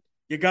damn it.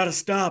 You gotta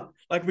stop.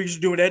 Like we used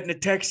to do in Edna,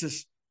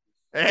 Texas.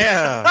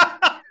 Yeah.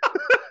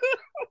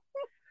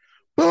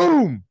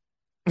 Boom.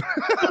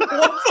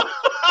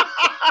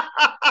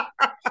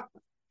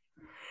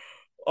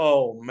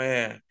 Oh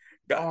man.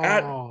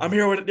 I'm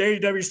here with the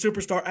AEW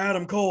superstar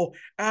Adam Cole.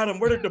 Adam,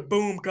 where did the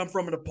boom come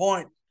from in the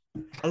point?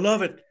 I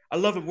love it.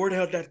 Where the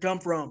hell did that come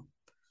from?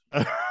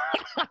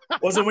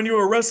 Was it when you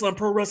were wrestling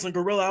Pro Wrestling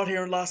Gorilla out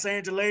here in Los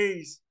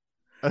Angeles?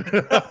 All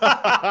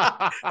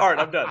right,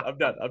 I'm done.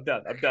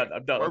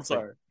 I'm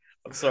sorry.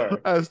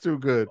 That's too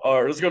good.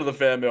 All right, let's go to the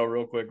fan mail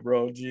real quick,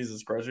 bro.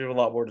 Jesus Christ, we have a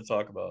lot more to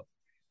talk about.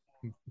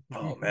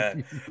 Oh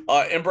man,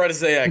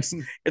 Embrace AX.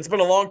 It's been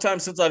a long time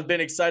since I've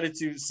been excited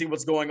to see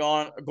what's going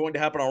to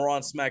happen on Raw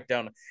and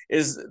SmackDown.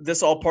 Is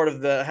this all part of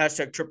the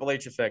hashtag Triple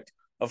H effect?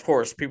 Of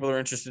course, people are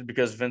interested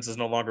because Vince is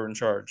no longer in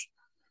charge.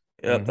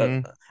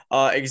 Yeah.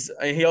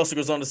 He also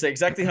goes on to say,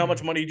 exactly how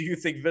much money do you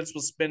think Vince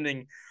was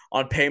spending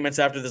on payments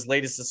after this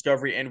latest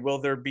discovery, and will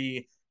there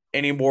be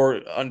any more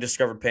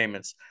undiscovered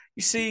payments?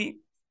 You see,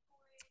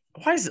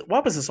 why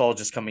was this all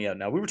just coming out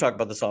now? We were talking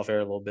about this off air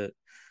a little bit.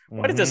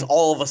 Why did this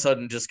all of a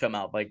sudden just come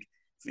out? Like,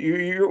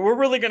 we're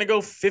really going to go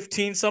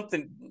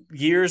 15-something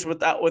years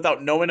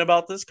without knowing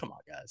about this? Come on,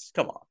 guys.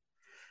 Come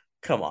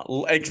on.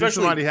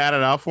 Especially somebody had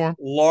it out for him.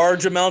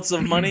 Large amounts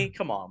of money.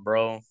 Come on,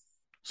 bro.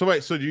 So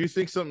wait, do you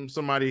think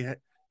somebody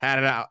had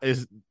it out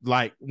is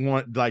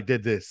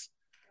did this?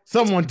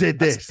 Someone did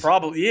this.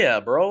 Probably, yeah,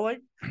 bro.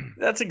 Like,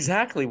 that's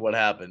exactly what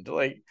happened.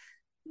 Like,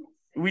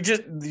 you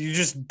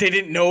just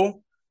didn't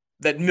know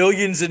that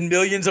millions and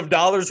millions of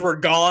dollars were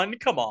gone.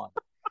 Come on.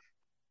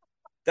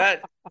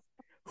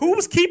 Who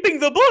was keeping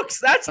the books?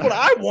 That's what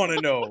I want to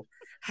know.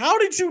 How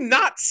did you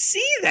not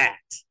see that?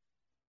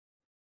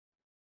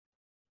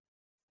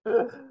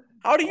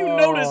 How do you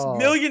notice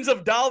millions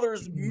of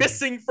dollars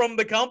missing from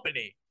the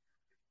company?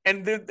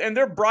 And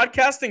they're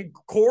broadcasting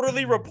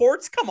quarterly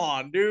reports? Come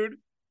on, dude.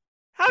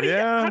 How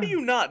do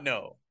you not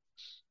know?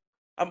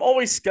 I'm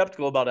always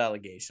skeptical about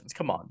allegations.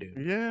 Come on,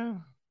 dude. Yeah.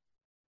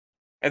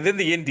 And then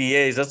the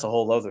NDAs, that's a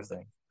whole other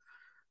thing.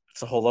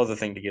 It's a whole other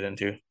thing to get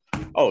into.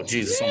 Oh,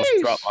 Jesus, I almost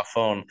dropped my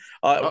phone.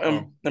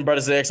 And Brett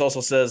Zax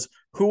also says,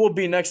 who will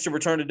be next to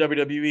return to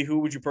WWE? Who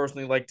would you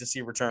personally like to see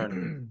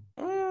return?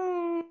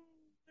 There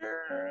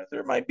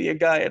might be a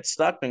guy at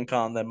Stockman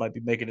Con that might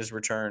be making his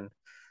return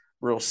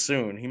real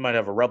soon. He might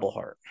have a rebel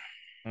heart.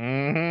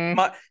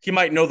 Mm-hmm. He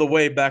might know the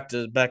way back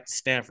to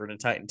Stanford and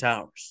Titan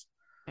Towers.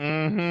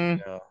 Mm-hmm.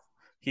 You know,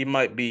 he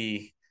might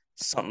be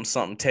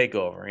something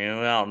takeover. You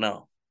know, I don't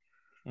know.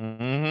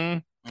 Mm-hmm.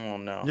 I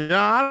don't know.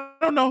 Yeah, I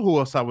don't know who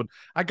else I would.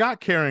 I got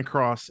Karen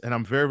Cross, and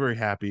I'm very, very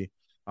happy.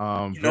 You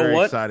know Very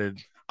what?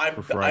 excited I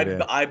for Friday.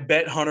 I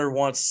bet Hunter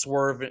wants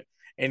Swerve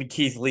and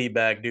Keith Lee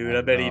back, dude.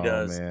 I bet he know,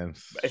 does. man.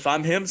 If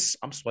I'm him,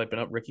 I'm swiping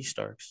up Ricky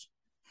Starks.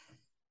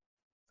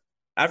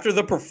 After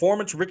the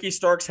performance Ricky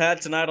Starks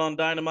had tonight on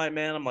Dynamite,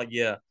 man, I'm like,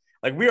 yeah.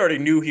 Like, we already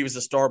knew he was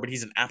a star, but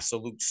he's an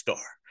absolute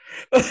star.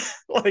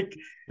 Like,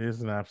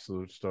 He's an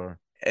absolute star.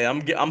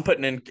 I'm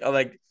putting in,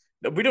 like,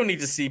 we don't need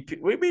to see.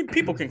 We mean,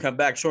 people can come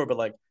back, sure, but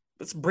like,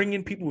 let's bring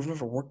in people who've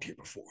never worked here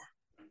before.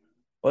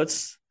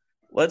 Let's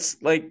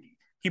like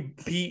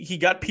he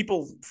got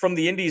people from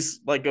the Indies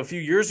like a few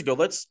years ago.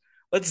 Let's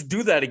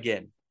do that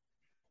again.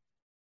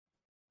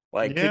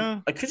 Like,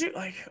 Yeah. could you,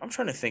 like, I'm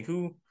trying to think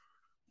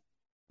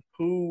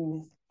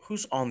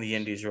who's on the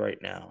Indies right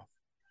now.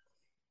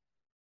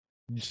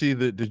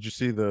 Did you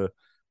see the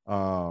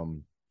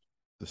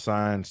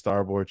sign,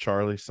 Starboy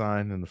Charlie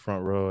sign in the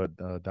front row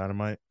at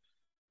Dynamite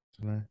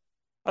tonight?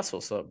 That's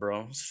what's up,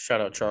 bro. Shout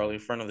out Charlie,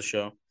 friend of the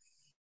show.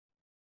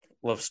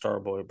 Love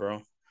Starboy,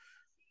 bro.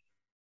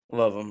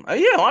 Love him.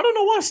 Yeah, I don't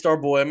know why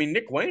Starboy. I mean,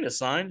 Nick Wayne is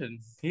signed, and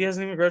he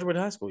hasn't even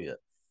graduated high school yet.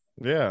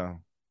 Yeah.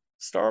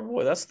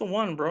 Starboy, that's the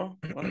one, bro.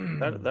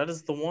 That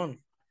is the one.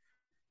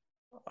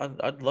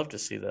 I'd love to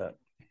see that.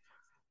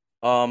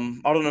 I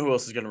don't know who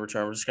else is going to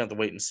return. We're just going to have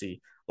to wait and see.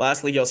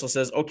 Lastly, he also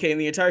says, okay, in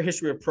the entire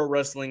history of pro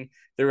wrestling,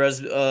 there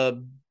has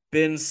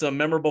been some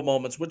memorable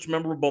moments. Which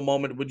memorable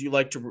moment would you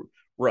like to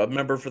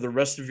remember for the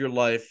rest of your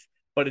life?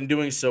 But in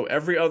doing so,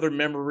 every other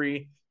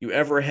memory you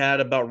ever had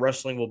about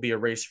wrestling will be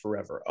erased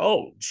forever.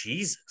 Oh,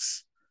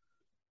 Jesus.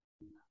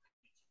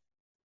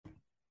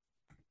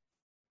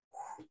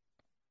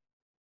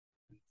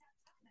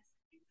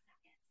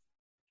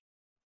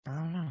 I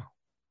don't know.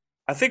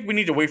 I think we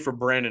need to wait for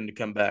Brandon to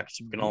come back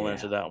so we can all Yeah.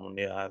 answer that one.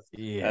 Yeah,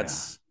 Yeah.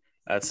 that's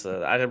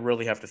I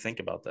really have to think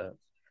about that.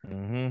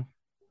 Mm-hmm.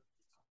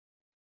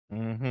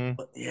 Mm-hmm.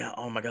 But yeah,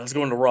 oh my God, let's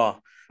go into Raw.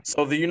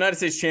 So the United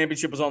States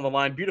Championship was on the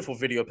line. Beautiful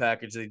video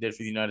package they did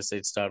for the United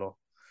States title.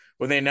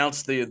 When they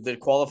announced the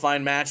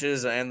qualifying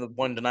matches and the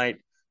one tonight,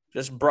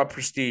 just brought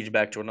prestige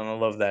back to it, and I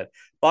love that.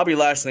 Bobby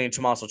Lashley and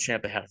Tommaso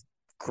Ciampa had a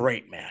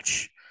great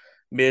match.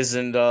 Miz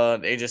and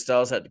AJ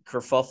Styles had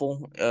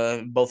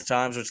kerfuffle both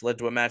times, which led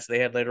to a match they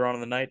had later on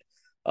in the night.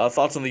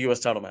 Thoughts on the U.S.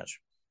 title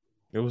match?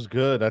 It was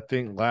good. I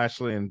think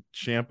Lashley and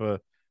Ciampa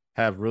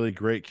have really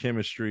great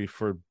chemistry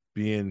for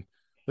being.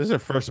 This is their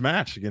first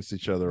match against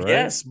each other, right?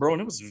 Yes, bro,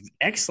 and it was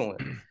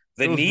excellent.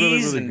 The it was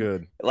knees really and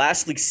good.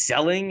 Lashley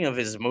selling of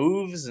his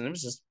moves, and it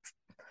was just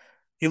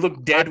he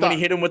looked dead when he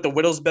hit him with the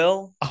Widow's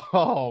Bell.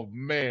 Oh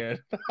man,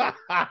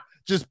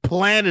 just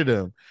planted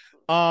him.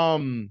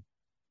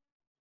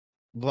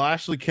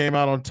 Lashley came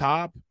out on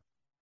top.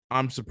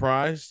 I'm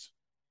surprised,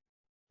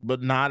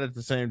 but not at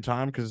the same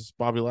time because it's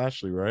Bobby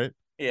Lashley, right?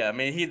 Yeah, I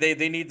mean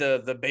they need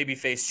the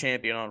babyface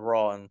champion on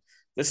Raw, and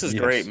this is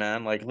great,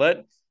 man. Like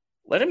let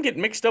him get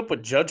mixed up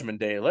with Judgment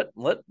Day.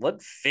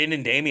 Let Finn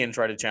and Damian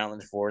try to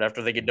challenge for it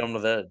after they get done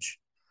with Edge.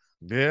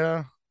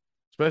 Yeah,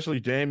 especially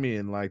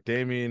Damian. Like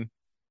Damian,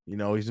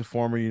 he's a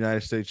former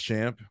United States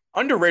champ.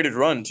 Underrated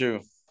run too.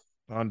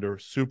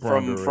 Super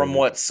underrated. From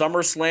what,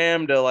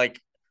 SummerSlam to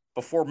like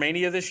before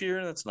Mania this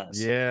year. That's nice.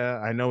 Yeah,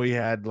 I know he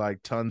had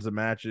like tons of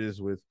matches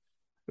with.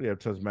 What do you have?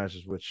 Tons of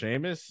matches with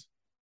Sheamus,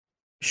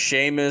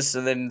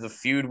 and then the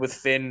feud with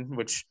Finn,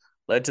 which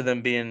led to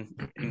them being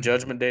in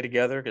Judgment Day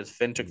together because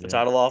Finn took the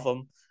title off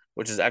him,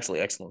 which is actually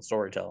excellent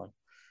storytelling.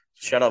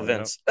 Shout out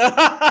Vince.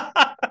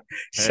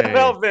 Shout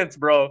out Vince,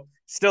 bro.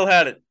 Still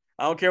had it.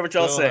 I don't care what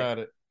y'all say. Had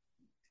it.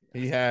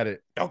 He had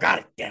it. Oh, got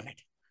it. Damn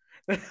it.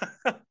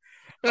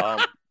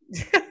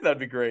 That'd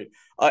be great.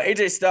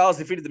 AJ Styles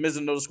defeated the Miz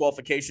in no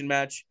disqualification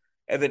match.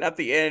 And then at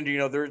the end,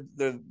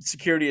 the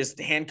security is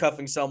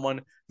handcuffing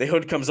someone. The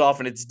hood comes off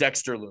and it's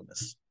Dexter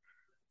Lumis.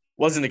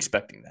 Wasn't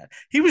expecting that.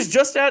 He was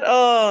just at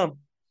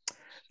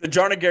the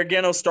Johnny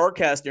Gargano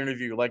Starcast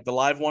interview, like the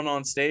live one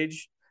on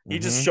stage. He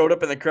just showed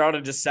up in the crowd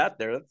and just sat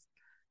there.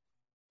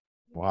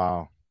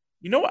 Wow.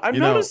 You know what? I'm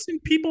noticing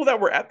people that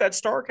were at that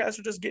Starcast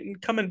are just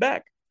coming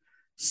back.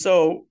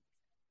 So,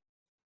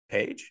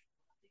 Paige?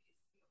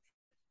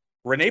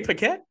 Renee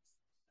Paquette?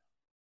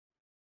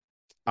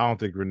 I don't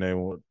think Renee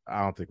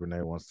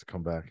wants to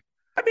come back.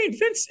 I mean,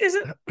 Vince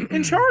isn't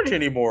in charge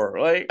anymore.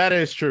 Like, that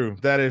is true.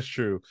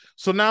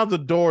 So now the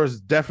door is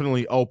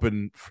definitely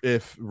open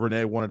if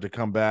Renee wanted to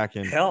come back.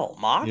 And hell,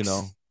 Mox.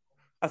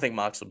 I think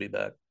Mox will be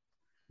back.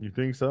 You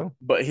think so?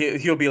 But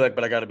he'll be like,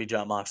 but I got to be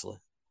John Moxley.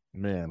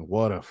 Man,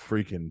 what a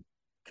freaking!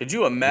 Could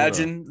you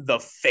imagine the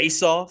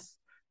face-off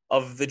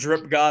of the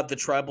Drip God, the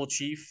Tribal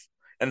Chief,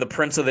 and the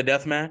Prince of the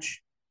Death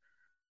match?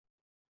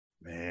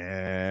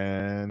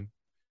 Man,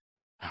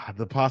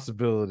 the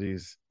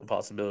possibilities. We're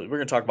going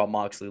to talk about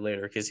Moxley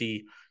later because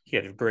he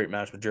had a great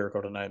match with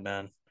Jericho tonight,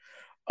 man.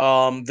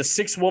 The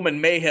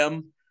 6-woman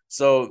mayhem.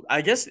 So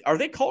I guess, are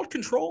they called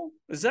Control?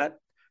 Is that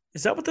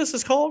what this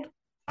is called?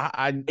 They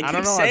I keep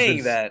don't know.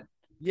 saying that.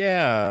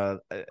 Yeah,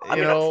 I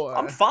mean,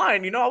 I'm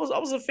fine. I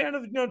was a fan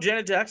of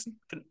Janet Jackson.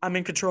 I'm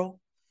in control.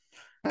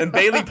 And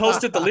Bailey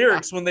posted the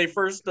lyrics when they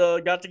first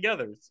got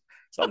together.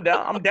 So I'm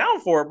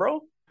down for it,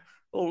 bro.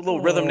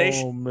 Little Rhythm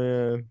Nation.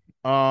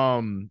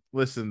 Oh man.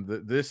 Listen,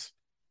 this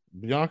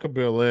Bianca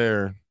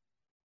Belair,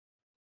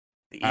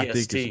 The I think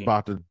EST.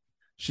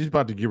 she's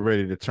about to get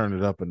ready to turn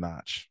it up a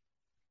notch.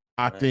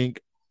 I think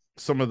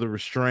some of the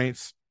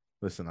restraints.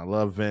 Listen, I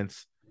love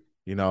Vince,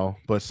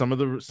 but some of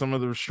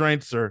the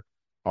restraints are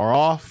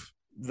off.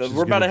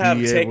 We're about to have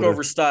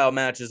takeover style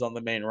matches on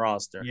the main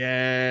roster.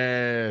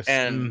 Yes,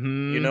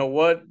 and you know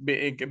what,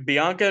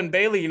 Bianca and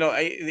Bailey,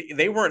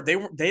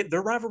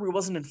 their rivalry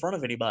wasn't in front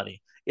of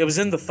anybody. It was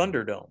in the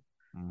Thunderdome,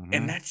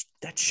 and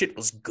that shit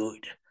was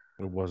good.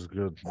 It was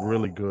good,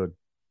 really good.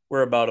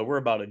 We're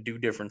about to do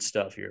different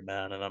stuff here,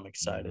 man, and I'm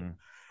excited.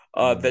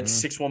 That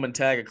 6-woman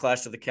tag at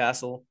Clash of the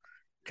Castle.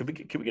 Could we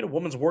get a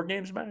women's War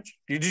Games match?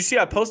 Did you see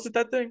I posted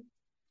that thing?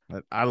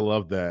 I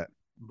love that,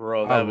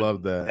 bro. I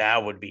love that.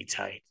 That would be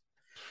tight.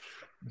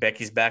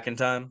 Becky's back in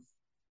time.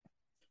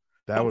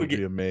 That would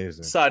be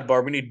amazing.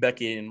 Sidebar: we need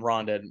Becky and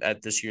Ronda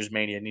at this year's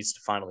Mania. It needs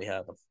to finally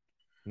happen.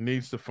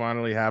 Needs to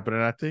finally happen,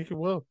 and I think it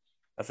will.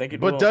 I think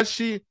it will. But does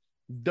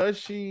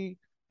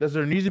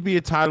there need to be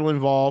a title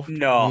involved?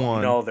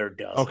 No, there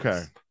doesn't.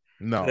 Okay.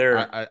 No.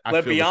 I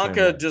let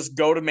Bianca just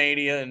go to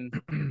Mania and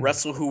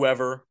wrestle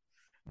whoever.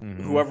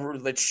 Whoever,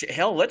 let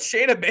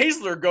Shayna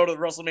Baszler go to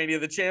WrestleMania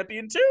the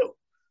champion too.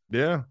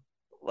 Yeah.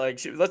 Like,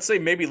 let's say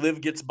maybe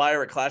Liv gets by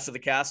her at Clash of the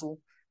Castle,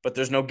 but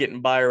there's no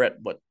getting by her at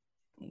what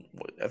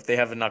if they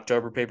have an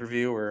October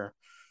pay-per-view or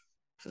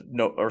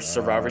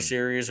Survivor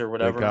Series or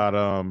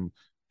whatever.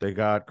 They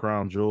got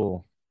Crown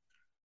Jewel.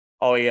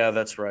 Oh yeah,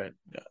 that's right.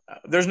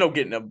 There's no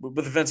getting up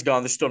with Vince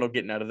gone. There's still no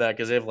getting out of that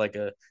because they have like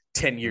a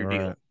 10-year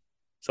deal.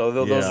 So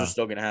those are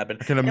still going to happen.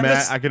 I can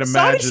imagine.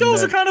 Saudi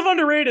shows are kind of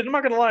underrated. I'm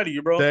not going to lie to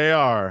you, bro. They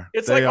are.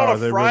 It's like on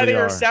a Friday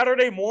or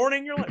Saturday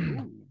morning. You're like,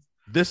 ooh.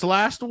 This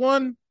last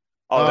one.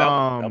 Oh,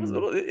 that was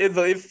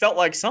it felt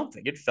like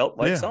something. It felt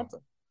like something.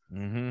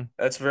 Mm-hmm.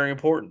 That's very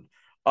important.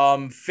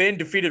 Finn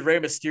defeated Rey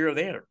Mysterio.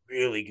 They had a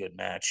really good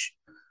match.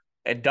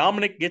 And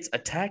Dominic gets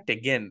attacked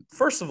again.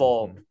 First of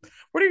all,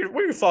 what are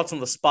your thoughts on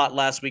the spot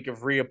last week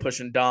of Rhea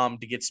pushing Dom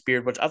to get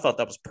speared? Which I thought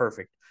that was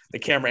perfect. The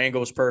camera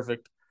angle was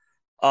perfect.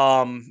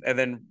 And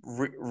then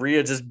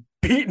Rhea just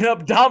beating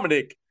up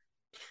Dominic.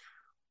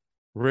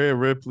 Rhea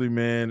Ripley,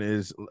 man,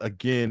 is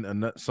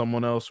again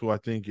someone else who I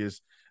think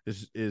is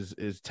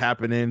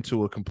tapping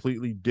into a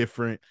completely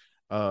different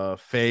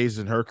phase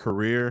in her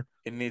career.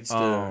 It needs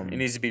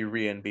to be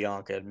Rhea and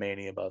Bianca at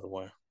Mania, by the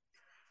way.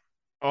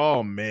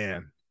 Oh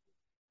man.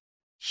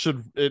 So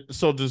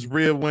does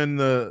Rhea win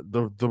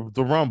the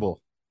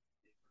Rumble?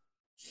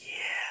 Yeah.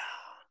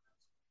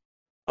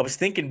 I was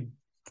thinking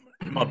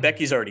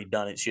Becky's already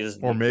done it. She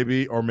doesn't. Or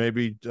maybe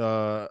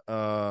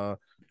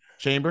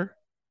Chamber.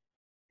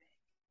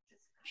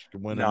 She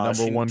could win a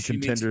number one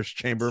contenders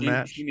chamber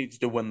match. She needs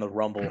to win the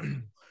Rumble.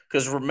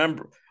 Because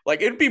remember,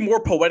 like, it'd be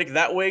more poetic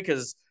that way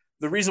because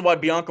the reason why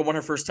Bianca won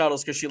her first title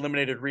is because she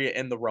eliminated Rhea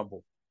in the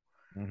Rumble.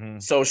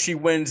 So she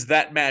wins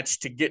that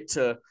match to get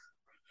to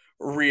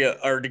Rhea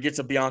or to get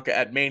to Bianca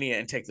at Mania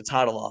and take the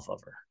title off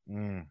of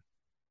her.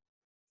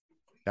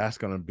 That's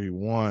gonna be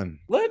one.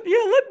 Let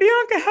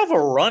Bianca have a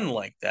run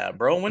like that,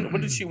 bro.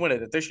 When did she win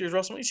it? At this year's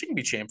WrestleMania? She can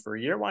be champ for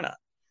a year. Why not?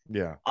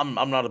 Yeah. I'm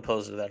not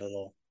opposed to that at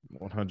all.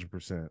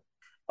 100%.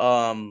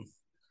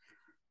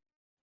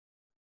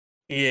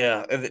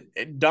 Yeah,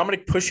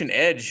 Dominic pushing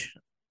Edge.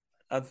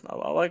 I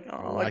like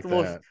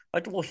the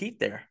little heat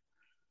there.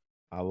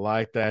 I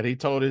like that. He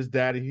told his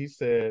daddy. He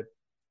said,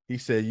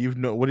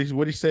 what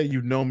he said.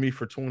 You've known me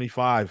for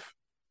 25.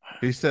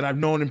 He said, I've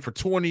known him for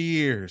 20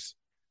 years.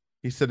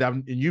 He said,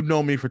 you've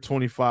known me for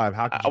 25.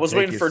 How could you I was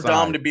waiting for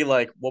Dom to be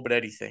like, what would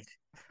Eddie think?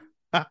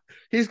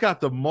 He's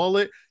got the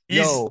mullet.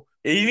 He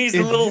needs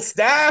a little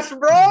stash,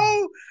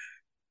 bro.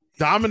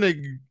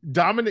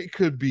 Dominic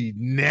could be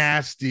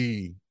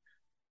nasty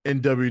in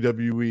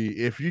WWE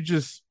if you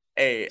just.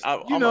 Hey,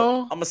 I'm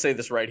gonna say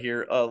this right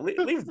here.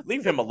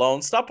 Leave him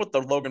alone. Stop with the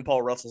Logan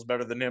Paul Russell's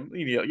better than him.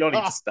 Y'all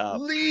need to stop.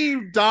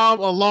 Leave Dom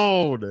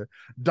alone.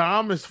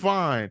 Dom is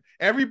fine.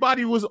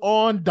 Everybody was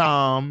on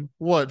Dom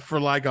for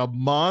like a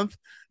month.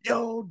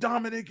 Yo,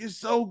 Dominic is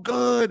so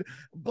good.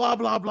 Blah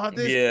blah blah.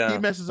 He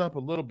messes up a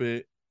little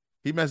bit.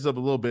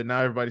 Now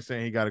everybody's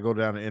saying he got to go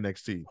down to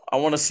NXT. I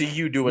want to see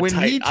you do a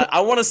tight.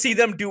 I want to see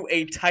them do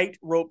a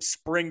tightrope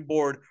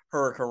springboard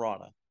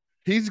hurricanrana.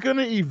 He's going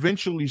to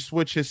eventually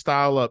switch his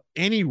style up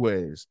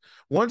anyways.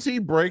 Once he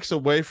breaks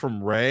away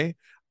from Ray,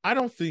 I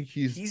don't think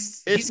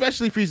he's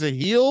especially if he's a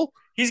heel.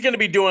 He's going to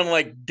be doing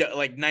like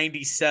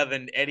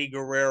 97 Eddie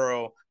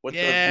Guerrero with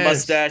the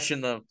mustache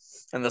and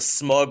the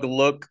smug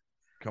look.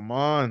 Come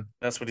on.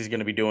 That's what he's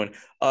going to be doing.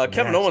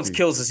 Kevin Owens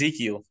kills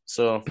Ezekiel.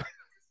 So,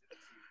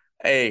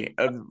 hey,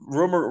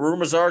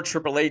 rumors are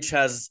Triple H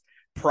has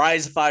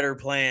prize fighter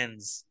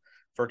plans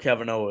for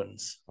Kevin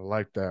Owens. I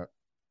like that.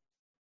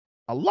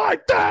 I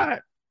like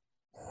that.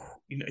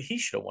 He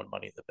should have won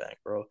Money in the Bank,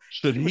 bro.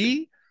 Should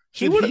he?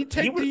 Should would he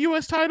take the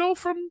U.S. title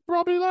from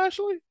Bobby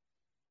Lashley?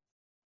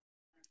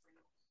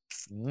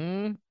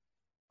 Mm.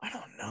 I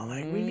don't know.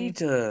 Like he needs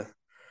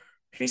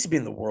to be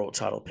in the world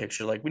title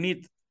picture. Like we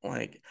need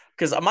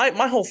because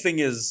my whole thing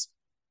is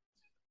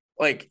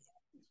like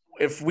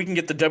if we can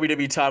get the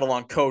WWE title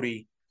on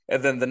Cody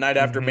and then the night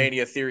after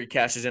Mania Theory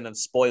cashes in and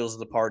spoils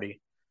the party.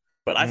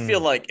 But I feel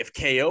like if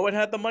KO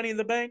had the Money in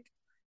the Bank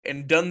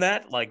and done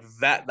that, like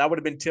that would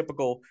have been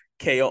typical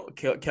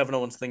Kevin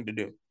Owens thing to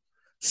do,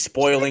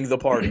 spoiling the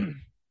party.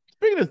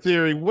 Speaking of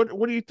Theory, what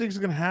do you think is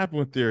going to happen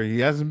with Theory? He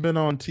hasn't been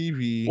on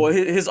TV. Well,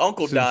 his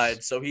uncle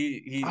died, so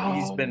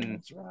he's been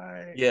that's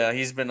right. Yeah,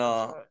 he's been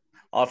off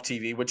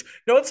TV. Which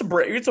it's a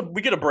break.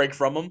 We get a break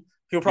from him.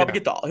 He'll probably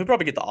get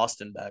the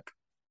Austin back,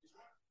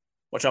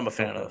 which I'm a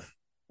fan of,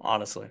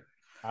 honestly.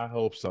 I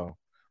hope so.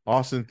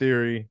 Austin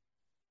Theory,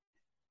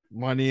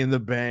 Money in the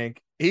Bank.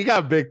 He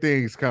got big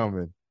things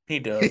coming. He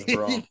does,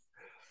 bro.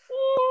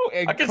 Ooh,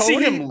 I can see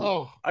him.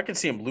 I can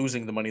see him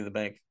losing the Money in the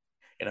Bank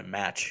in a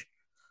match.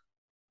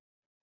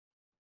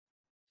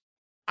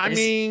 I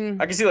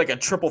can see like a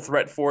triple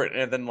threat for it,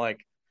 and then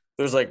like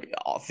there's like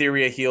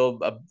Theory a heel,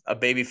 a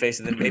baby face,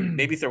 and then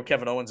maybe throw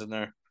Kevin Owens in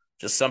there.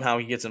 Just somehow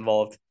he gets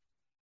involved,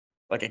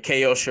 like a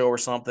KO show or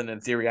something,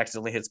 and Theory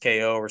accidentally hits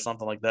KO or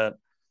something like that.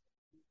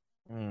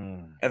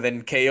 And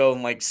then KO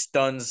like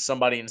stuns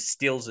somebody and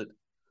steals it,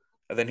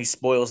 and then he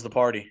spoils the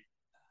party.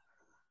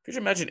 Could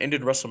you imagine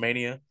ended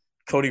WrestleMania?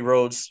 Cody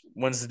Rhodes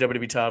wins the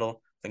WWE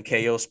title, then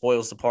KO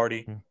spoils the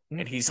party,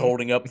 and he's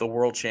holding up the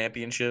world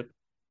championship.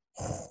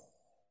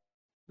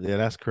 Yeah,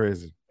 that's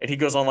crazy. And he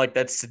goes on like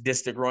that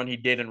sadistic run he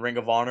did in Ring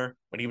of Honor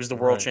when he was the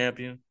world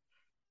champion.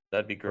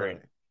 That'd be great.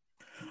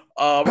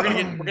 We're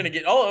gonna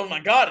get. Oh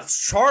my God,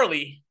 it's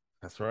Charlie.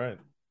 That's right.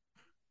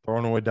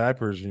 Throwing away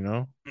diapers, you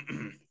know.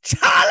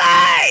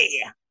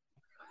 Charlie.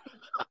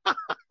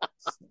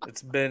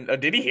 It's been.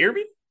 Did he hear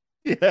me?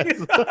 Yes.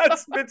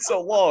 It's been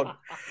so long.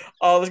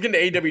 Let's get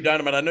into AEW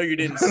Dynamite. I know you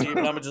didn't see it,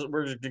 but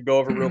we're just gonna go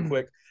over it real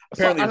quick.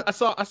 Apparently, I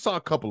saw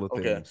a couple of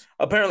things. Okay.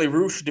 Apparently,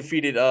 Rush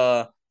defeated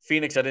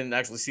Phoenix. I didn't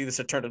actually see this.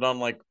 I turned it on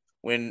like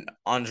when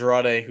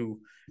Andrade, who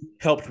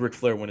helped Ric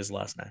Flair win his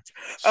last match.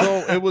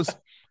 So it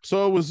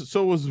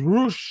was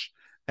Rush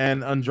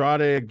and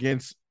Andrade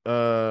against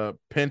Penta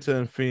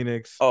and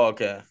Phoenix. Oh,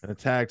 okay. In a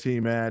tag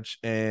team match,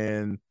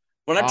 and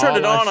when I turned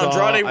it on,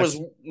 Andrade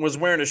was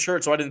wearing a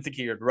shirt, so I didn't think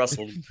he had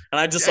wrestled, and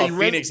I just saw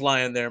Phoenix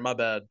lying there. My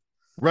bad.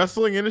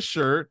 Wrestling in a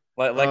shirt,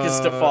 like his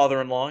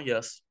stepfather-in-law.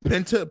 Yes.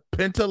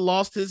 Penta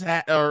lost his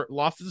hat or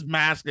lost his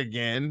mask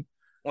again.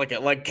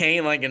 Like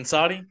Kane, like in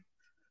Saudi,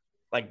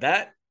 like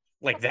that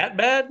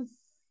bad.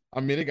 I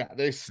mean,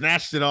 they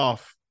snatched it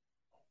off.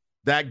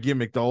 That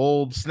gimmick, the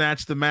old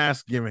snatch the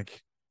mask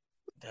gimmick.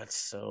 That's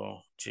so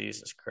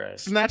Jesus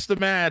Christ. Snatch the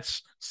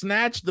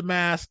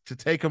mask to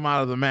take him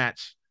out of the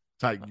match.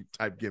 Type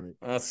gimmick.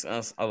 I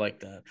like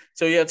that.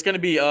 So yeah, it's gonna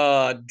be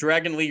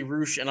Dragon Lee,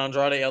 Rush, and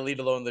Andrade El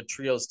Idolo in the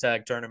trios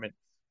tag tournament.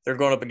 They're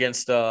going up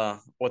against the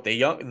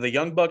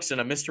Young Bucks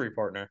and a mystery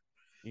partner.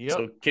 Yep.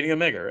 So Kenny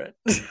Omega, right?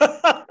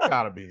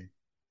 Gotta be.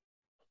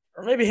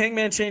 Or maybe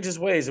Hangman changed his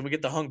ways and we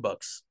get the Hung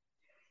Bucks.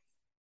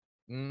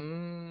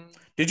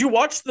 Did you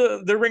watch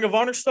the Ring of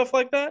Honor stuff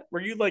like that?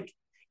 Were you like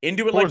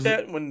into it like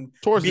that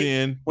towards the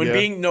end? When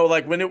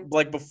it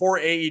like before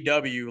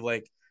AEW,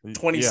 like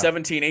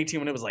 2017, 18,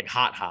 when it was like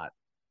hot.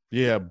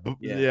 Yeah.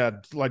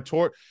 Like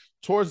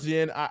towards the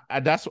end,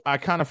 I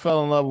kind of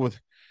fell in love with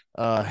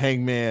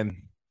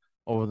Hangman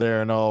over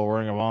there in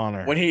Ring of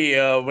Honor. When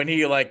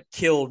he like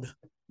killed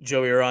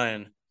Joey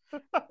Ryan.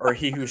 Or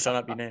he who shall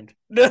not be named.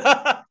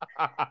 That's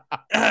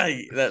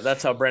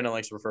how Brandon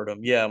likes to refer to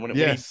him. Yeah, when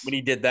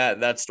he did that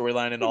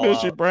storyline and all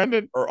out,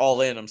 Brandon or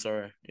All In. I'm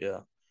sorry. Yeah,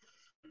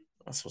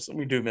 that's what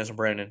we do, miss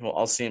Brandon. Well,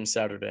 I'll see him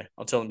Saturday.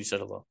 I'll tell him you said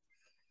hello.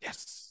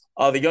 Yes.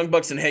 The Young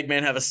Bucks and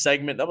Hangman have a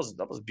segment that was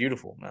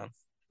beautiful, man.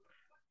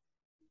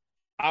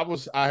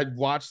 I had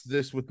watched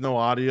this with no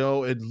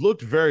audio. It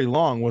looked very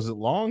long. Was it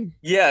long?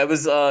 Yeah, it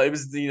was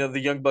the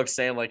Young Bucks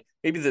saying like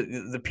maybe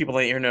the people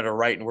on the internet are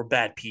right and we're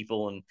bad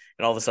people and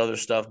all this other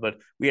stuff, but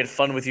we had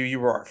fun with you. You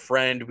were our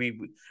friend.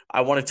 I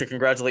wanted to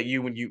congratulate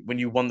you when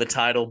you won the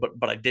title,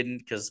 but I didn't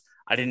because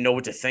I didn't know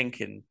what to think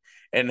and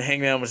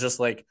Hangman was just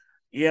like,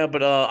 yeah,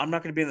 but I'm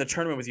not going to be in the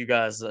tournament with you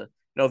guys.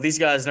 These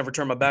guys never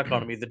turned my back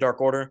on me, the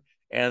Dark Order,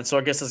 and so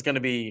I guess it's going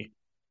to be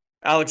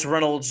Alex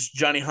Reynolds,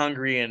 Johnny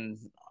Hungry, and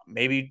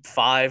maybe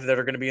 5 that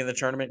are going to be in the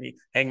tournament.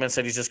 Hangman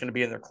said he's just going to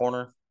be in their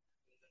corner.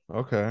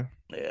 Okay.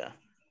 Yeah.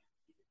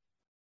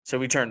 So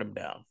we turned him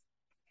down.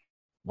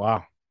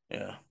 Wow.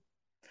 Yeah.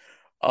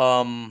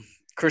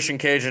 Christian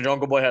Cage and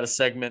Jungle Boy had a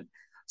segment.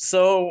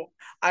 So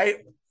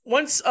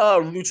once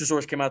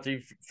Luchasaurus came out,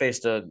 he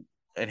faced a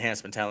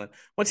enhancement talent.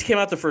 Once he came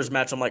out the first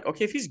match, I'm like,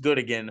 okay, if he's good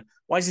again,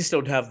 why does he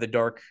still have the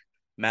dark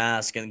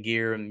mask and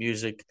gear and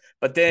music?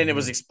 But then it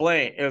was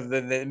explained.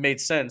 It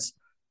made sense.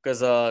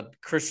 Because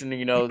Christian,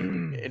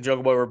 and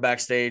Jungle Boy were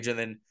backstage, and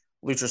then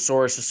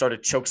Luchasaurus just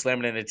started choke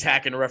slamming and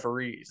attacking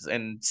referees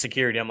and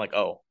security. I'm like,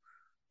 oh,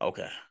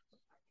 okay.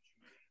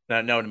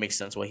 Now it makes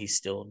sense why he's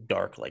still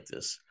dark like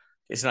this.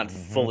 It's not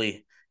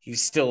fully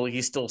he's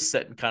still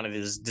set in kind of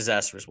his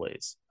disastrous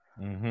ways.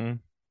 Mm-hmm.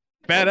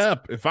 Fed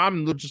up. If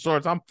I'm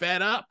Luchasaurus, I'm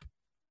fed up.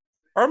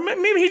 Or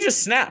maybe he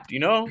just snapped,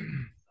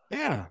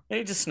 Yeah. Maybe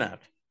he just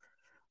snapped.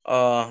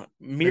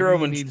 Miro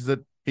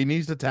he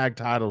needs the tag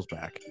titles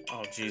back.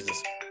 Oh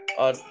Jesus.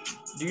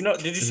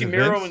 Did you see it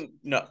Miro Vince? and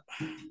no?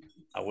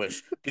 I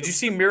wish. Did you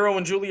see Miro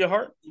and Julia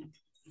Hart?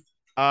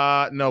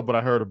 No, but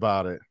I heard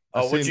about it.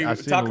 Oh, would you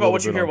talk about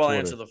what you hear while I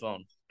answer the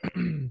phone?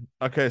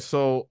 Okay,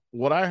 so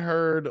what I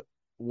heard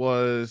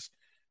was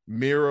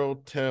Miro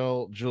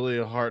tell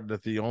Julia Hart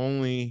that the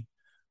only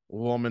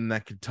woman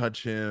that could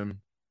touch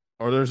him,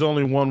 or there's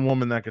only one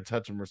woman that could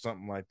touch him, or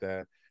something like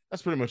that.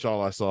 That's pretty much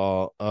all I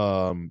saw.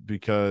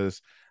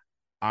 Because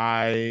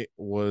I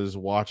was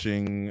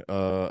watching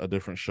a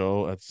different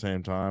show at the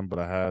same time, but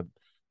I had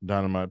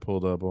Dynamite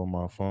pulled up on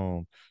my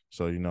phone,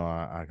 so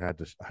I had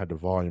the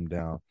volume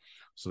down.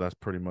 So that's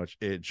pretty much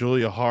it.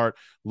 Julia Hart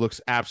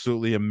looks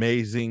absolutely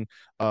amazing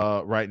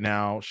right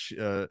now.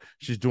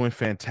 She's doing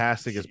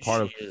fantastic as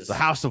part of the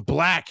House of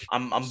Black.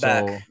 I'm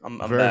back. I'm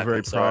very back.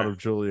 very proud of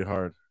Julia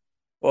Hart.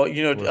 Well,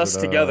 us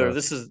together.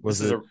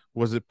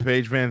 Was it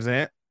Paige Van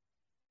Zant?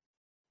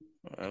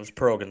 It was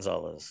Pearl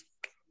Gonzalez.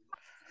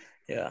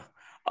 Yeah.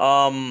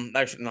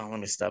 Actually, no. Let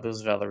me stop. It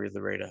was Valerie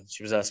Lareda.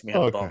 She was asking me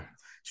how to bump.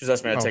 She was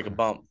asking me how to take a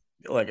bump,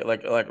 like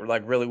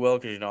really well,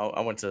 because I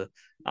went to,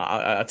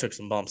 I took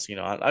some bumps.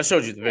 I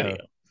showed you the video.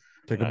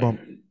 Take a bump.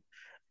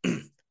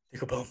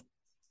 Take a bump.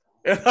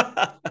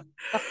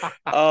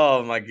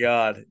 Oh my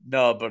God,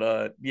 no,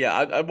 but yeah,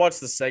 I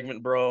watched the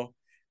segment, bro,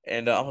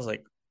 and I was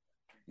like,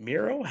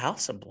 Miro,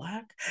 House of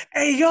Black.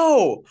 Hey,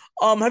 yo,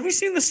 have you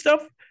seen the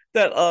stuff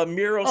that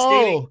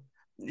Miro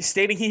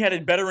stating he had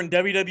it better in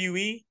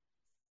WWE?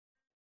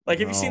 Like,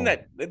 have you seen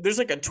that? There's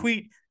like a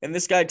tweet, and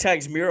this guy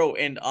tags Miro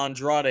and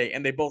Andrade,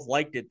 and they both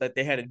liked it, that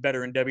they had it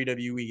better in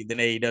WWE than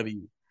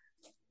AEW.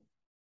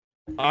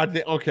 I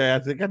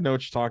think I know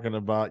what you're talking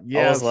about.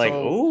 Yeah, I was like,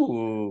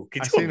 ooh,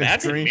 could you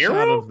imagine a screenshot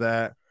Miro of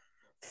that?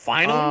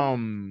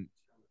 Finally,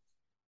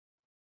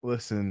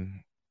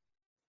 listen,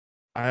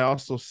 I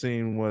also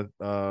seen what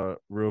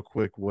real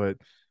quick what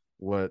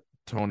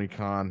Tony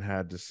Khan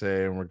had to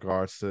say in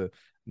regards to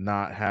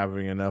not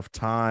having enough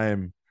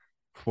time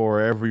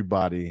for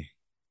everybody.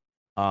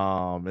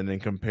 And then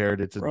compared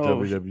it to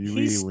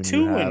WWE when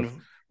you have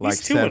like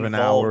 7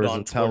 hours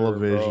of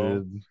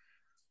television.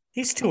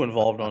 He's too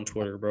involved on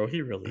Twitter, bro.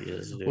 He really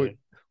is, dude.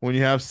 When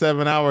you have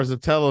 7 hours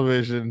of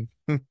television,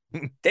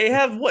 they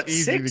have what,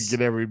 it's easy 6 to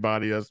get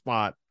everybody a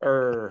spot.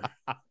 Or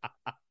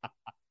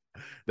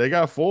they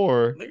got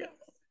 4.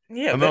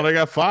 Yeah, no, they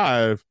got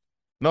 5.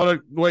 No,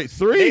 wait,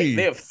 3.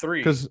 They have 3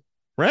 because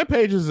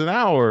Rampage is an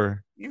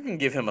hour. You can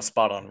give him a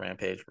spot on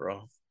Rampage,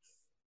 bro.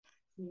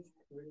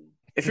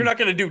 If you're not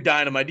gonna do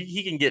Dynamite,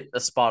 he can get a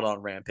spot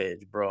on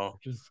Rampage, bro.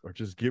 Or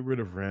just get rid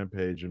of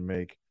Rampage and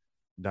make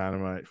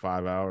Dynamite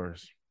 5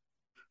 hours.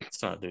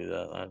 Let's not do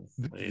that.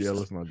 Yeah,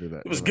 let's not do that.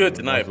 It was good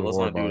tonight, but let's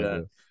not do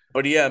that.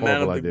 But yeah,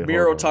 man,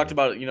 Miro talked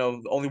about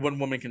only one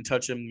woman can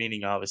touch him,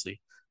 meaning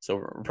obviously. So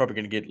we're probably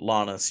gonna get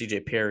Lana,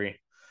 CJ Perry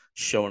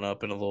showing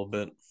up in a little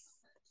bit.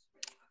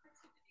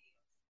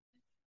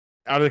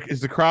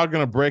 Is the crowd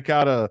gonna break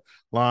out a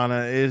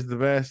Lana is the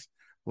best?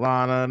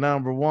 Lana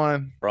number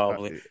 1?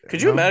 Probably.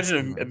 Could you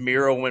imagine if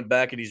Miro went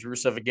back and he's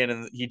Rusev again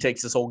and he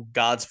takes this whole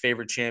God's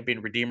favorite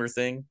champion Redeemer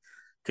thing?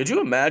 Could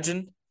you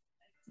imagine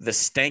the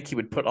stank he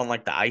would put on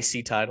like the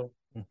IC title?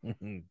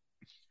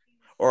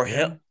 Or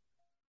hell,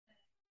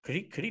 could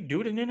he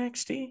do it in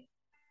NXT?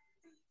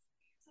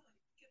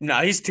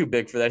 No, he's too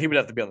big for that. He would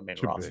have to be on the main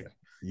roster.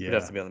 Yeah. He'd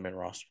have to be on the main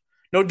roster.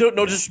 No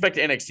disrespect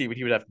to NXT, but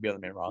he would have to be on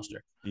the main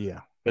roster. Yeah.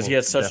 Because he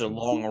had such a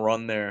long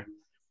run there.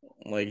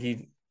 Like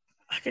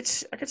I could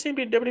see him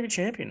be a WWE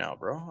champion now,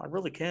 bro. I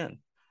really can.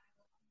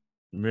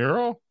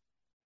 Miro?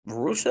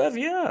 Rusev,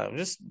 yeah.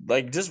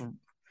 Just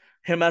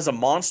him as a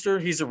monster.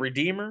 He's a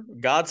redeemer.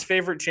 God's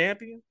favorite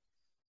champion.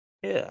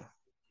 Yeah.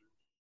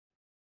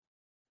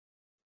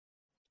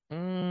 I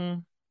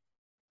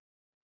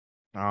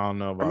don't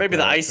know about or maybe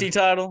that. The IC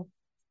title.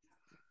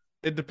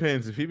 It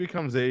depends. If he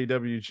becomes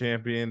AEW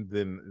champion,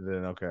 then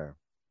okay.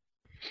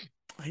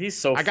 He's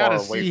so far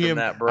away from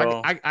that,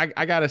 bro.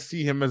 I gotta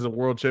see him as a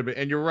world champion.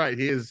 And you're right,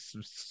 he is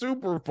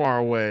super far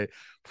away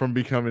from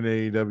becoming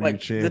AEW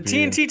champion. The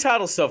TNT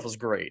title stuff was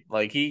great.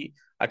 I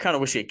kind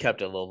of wish he had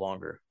kept it a little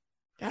longer.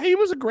 Yeah, he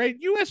was a great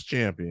US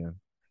champion.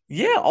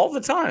 Yeah, all the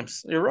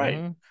times. You're right.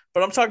 Mm-hmm.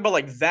 But I'm talking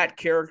about that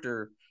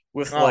character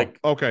with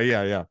okay,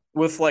 yeah.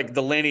 With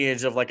the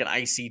lineage of an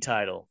IC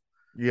title.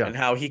 Yeah. And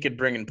how he could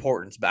bring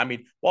importance. But I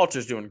mean,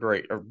 Walter's doing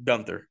great, or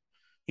Gunther.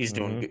 He's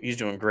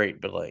doing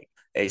great, but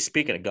hey,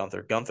 speaking of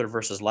Gunther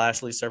versus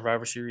Lashley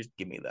Survivor Series,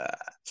 give me that.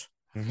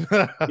 Give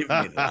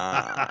me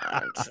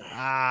that.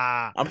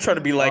 I'm trying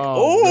to be like,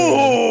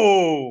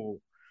 oh,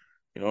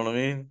 you know what I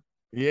mean?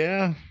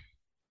 Yeah.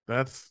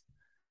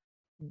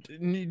 Do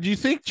you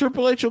think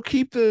Triple H will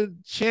keep the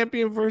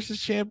champion versus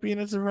champion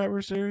at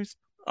Survivor Series?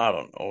 I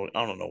don't know.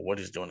 I don't know what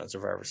he's doing at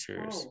Survivor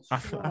Series. I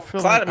feel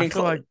like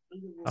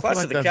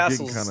Clash of the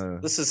Castles.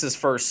 This is his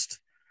first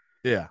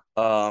Yeah.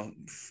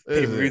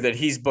 Pay-per-view it. that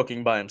he's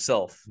booking by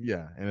himself.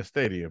 Yeah, in a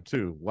stadium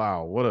too.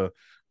 Wow, what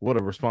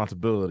a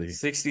responsibility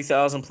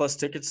 60,000 plus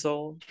tickets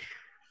sold.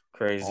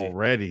 Crazy.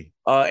 already.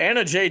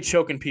 Anna Jay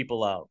choking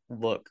people out.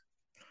 Look,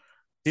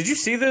 did you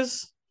see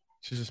this?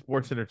 She's a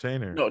sports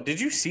entertainer. No, did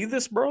you see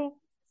this, bro?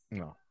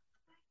 No.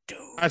 Dude.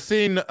 I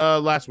seen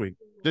last week.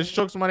 Did she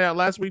choke somebody out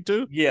last week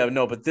too? Yeah,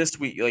 no, but this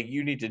week, like,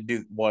 you need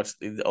to watch.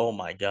 Oh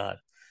my god,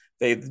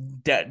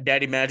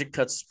 Daddy Magic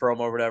cuts his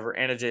promo or whatever.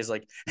 Anna Jay's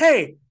like,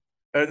 "Hey,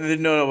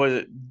 no, was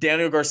it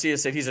Daniel Garcia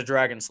said he's a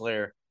Dragon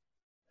Slayer."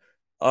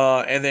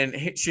 And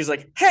then she's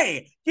like,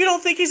 "Hey, you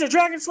don't think he's a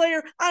Dragon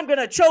Slayer? I'm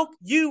gonna choke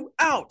you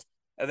out."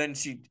 And then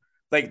she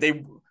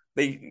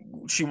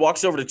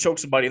walks over to choke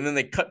somebody, and then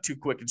they cut too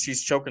quick, and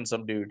she's choking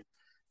some dude.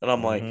 And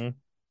I'm like,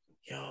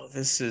 "Yo,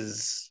 this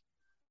is."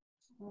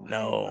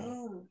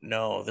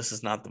 No, this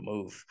is not the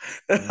move.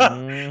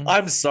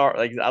 I'm sorry.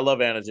 Like, I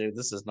love Anna Jay.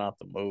 This is not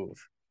the move.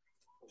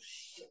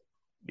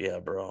 Yeah,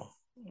 bro.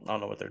 I don't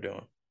know what they're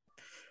doing.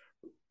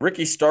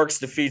 Ricky Starks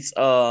defeats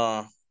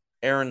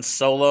Aaron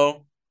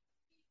Solo.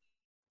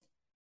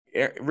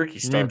 Ricky You mean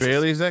Starks.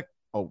 Bailey Zach?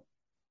 Oh,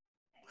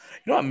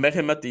 I met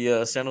him at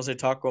the San Jose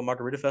Taco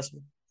Margarita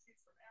Festival.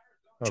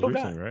 Chill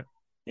recently, guy. right?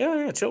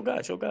 Yeah, chill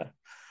guy.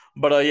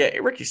 But yeah,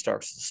 Ricky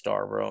Starks is the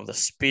star, bro. The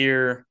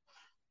spear,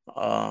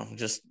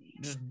 just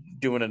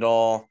doing it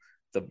all.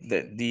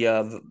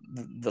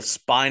 The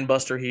spine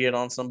buster he had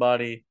on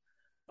somebody.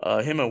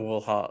 Him and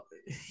Will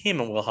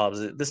Hobbs.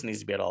 This needs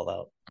to be at All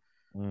Out.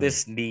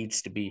 This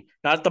needs to be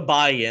not the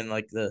buy-in,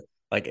 like the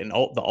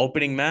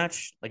opening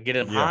match, like get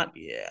him hot.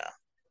 Yeah,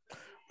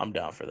 I'm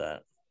down for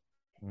that.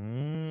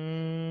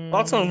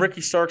 Thoughts on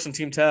Ricky Starks and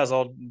Team Taz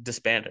all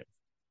disbanded?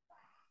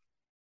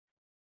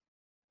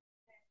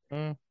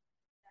 Yeah,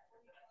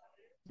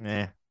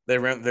 They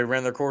ran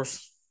their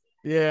course.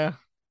 Yeah,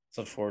 It's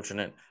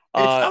unfortunate.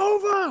 It's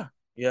over.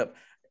 Yep.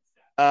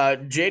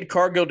 Jade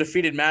Cargill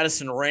defeated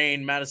Madison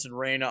Rayne. Madison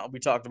Rayne, we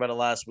talked about it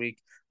last week.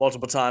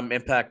 Multiple time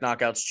Impact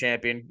Knockouts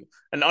champion.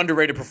 An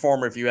underrated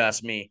performer, if you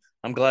ask me.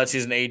 I'm glad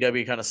she's an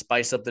AEW, kind of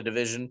spice up the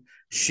division.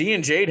 She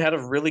and Jade had a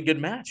really good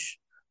match.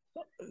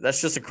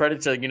 That's just a credit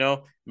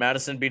to,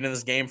 Madison being in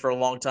this game for a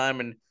long time,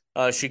 and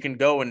she can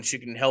go and she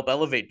can help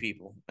elevate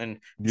people. And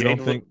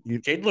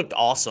Jade looked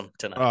awesome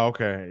tonight. Oh,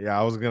 okay. Yeah,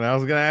 I was gonna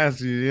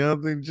ask you. You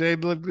don't think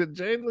Jade looked good?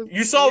 Jade looked.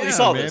 You saw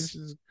man.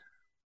 this.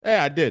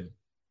 Yeah, I did.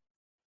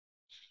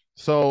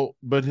 So,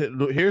 but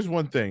here's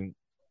one thing.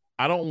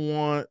 I don't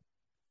want,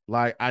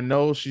 I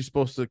know she's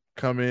supposed to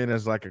come in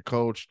as like a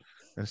coach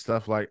and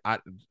stuff. Like, I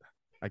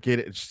get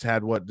it. She's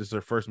had this is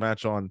her first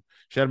match on.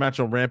 She had a match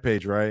on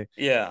Rampage, right?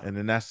 Yeah. And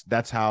then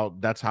that's how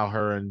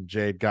her and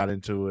Jade got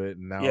into it,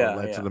 and now it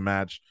led to the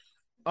match.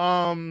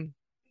 I don't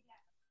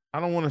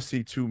want to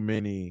see too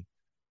many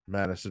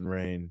Madison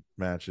Rayne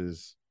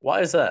matches.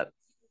 Why is that?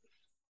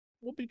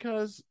 Well,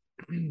 because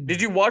did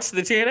you watch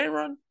the TNA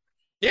run?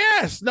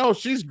 Yes. No,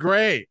 she's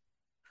great.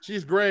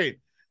 She's great.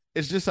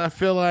 It's just I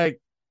feel like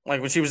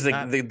when she was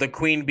the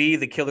queen bee,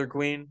 the killer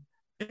queen.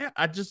 Yeah,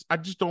 I just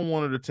don't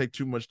want her to take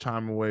too much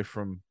time away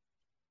from,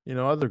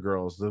 other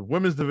girls. The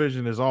women's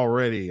division is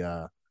already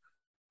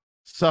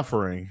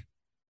suffering.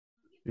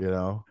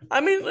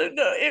 I mean,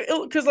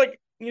 because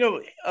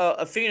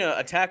Athena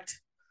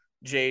attacked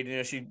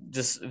Jade. She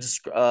just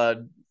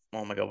oh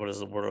my god, what is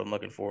the word I'm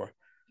looking for?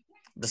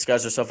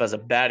 Disguised herself as a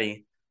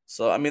baddie.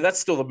 So I mean, that's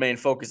still the main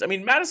focus. I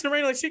mean, Madison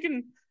Rayne, she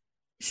can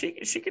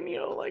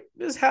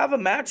just have a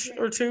match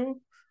or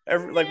two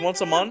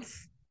once a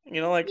month.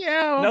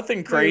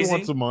 Nothing crazy.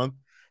 Once a month.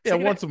 Yeah,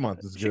 once a month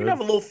is good. She can have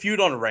a little feud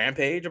on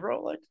Rampage,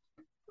 bro.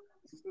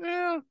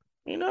 Yeah.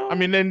 I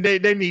mean, then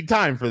they need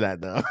time for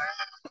that though.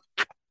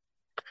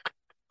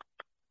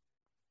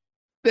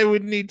 They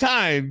would need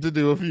time to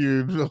do a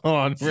feud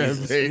on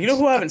Rampage. You know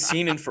who I haven't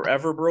seen in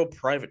forever, bro?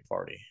 Private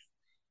Party.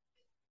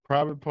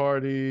 Private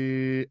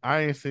Party.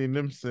 I ain't seen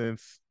them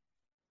since.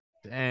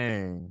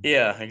 Dang.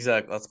 Yeah,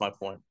 exactly. That's my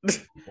point.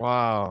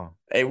 Wow.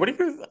 Hey, what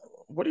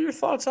are your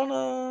thoughts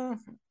on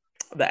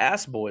the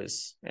Ass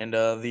Boys and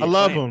the? I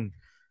love them.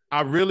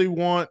 I really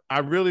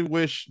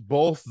wish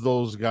both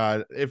those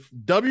guys. If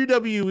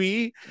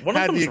WWE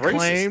had the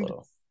Acclaimed,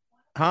 racist,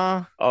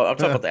 huh? Oh, I'm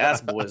talking about the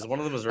Ass Boys. One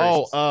of them is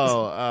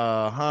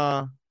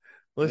racist.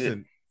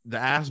 Listen, the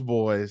Ass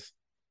Boys,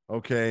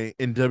 okay,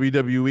 in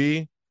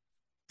WWE,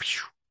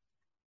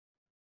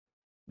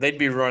 they'd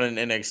be running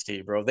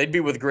NXT, bro. They'd be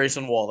with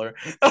Grayson Waller.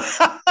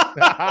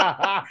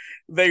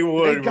 They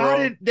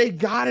would. They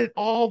got it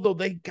all though.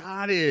 They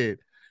got it.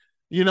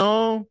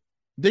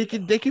 They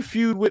can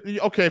feud with.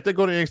 Okay, if they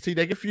go to NXT,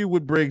 they can feud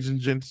with Briggs and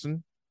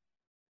Jensen.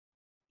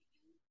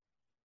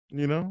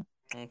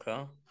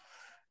 Okay.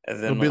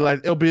 And then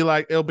it'll be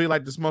like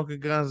the Smoking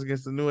Guns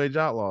against the New Age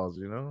Outlaws.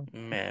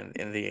 Man,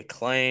 and the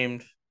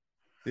Acclaimed.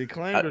 The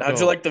Acclaimed. How'd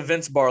you like the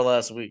Vince bar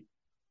last week?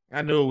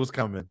 I knew it was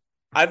coming.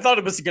 I thought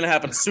it was going to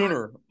happen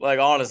sooner.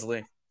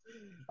 Honestly,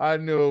 I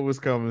knew it was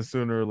coming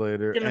sooner or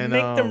later. Gonna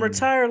make them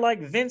retire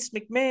like Vince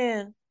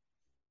McMahon.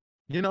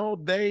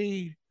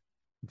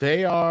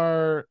 They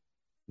are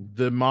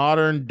the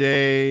modern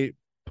day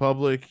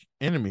Public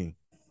Enemy.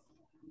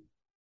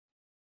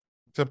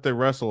 Except they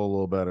wrestle a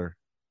little better.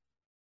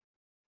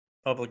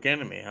 Public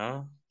Enemy,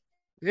 huh?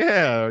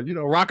 Yeah,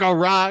 Rock on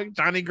Rock,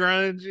 Johnny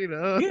Grunge,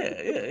 Yeah.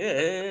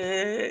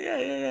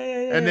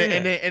 and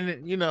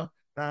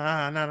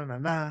nah, nah, nah, nah,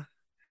 nah,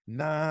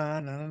 nah,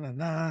 nah, nah,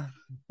 nah,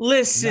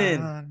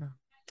 Listen, nah, nah.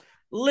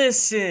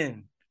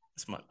 listen.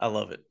 I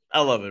love it.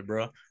 I love it,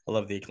 bro. I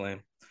love the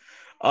Acclaim.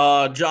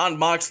 John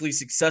Moxley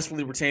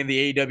successfully retained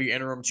the AEW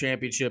Interim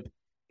Championship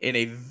in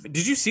a.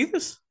 Did you see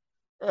this?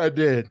 I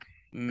did.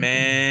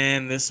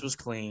 Man, this was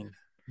clean.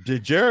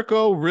 Did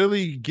Jericho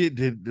really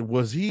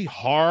was he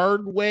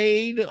hard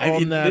weighed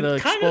on that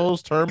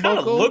exposed turnbuckle? Kind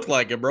of looked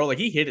like it, bro. Like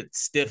he hit it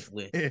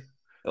stiffly.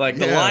 Like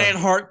the Yeah.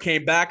 Lionheart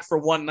came back for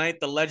one night.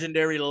 The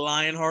legendary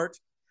Lionheart,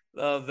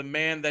 the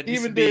man that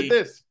used Even to be did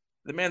this.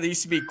 the man that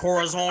used to be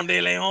Corazon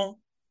de Leon.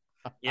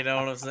 You know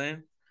what I'm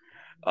saying?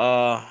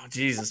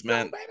 Jesus,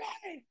 man.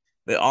 Baby.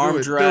 The arm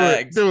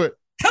drags. Do it.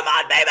 Come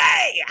on, baby.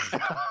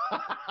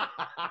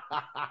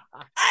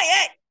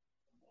 Hey.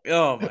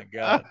 Oh my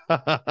God.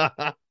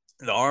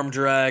 The arm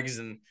drags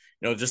and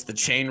just the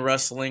chain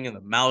wrestling and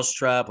the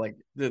mousetrap. Like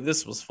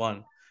this was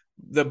fun.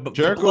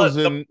 Jericho's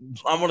I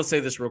want to say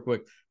this real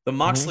quick. The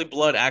Moxley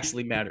blood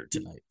actually mattered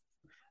tonight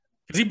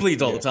because he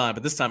bleeds all the time,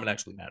 but this time it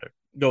actually mattered.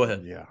 Go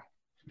ahead. Yeah.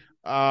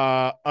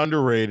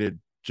 Underrated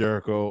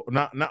Jericho.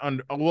 Not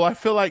under. Well, I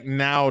feel like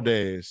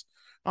nowadays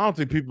I don't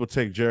think people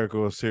take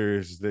Jericho as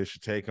serious as they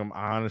should take him.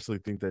 I honestly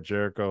think that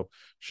Jericho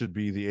should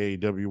be the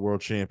AEW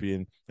World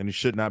Champion, and he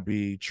should not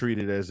be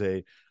treated as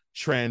a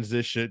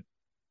transition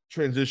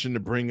to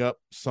bring up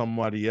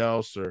somebody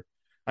else. Or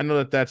I know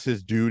that that's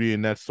his duty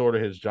and that's sort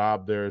of his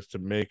job there is to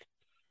make.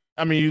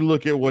 I mean, you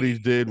look at what he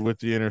did with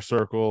the Inner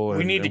Circle.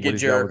 We need to get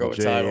Jericho a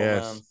title,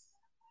 man.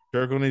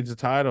 Jericho needs a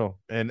title,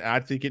 and I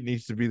think it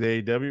needs to be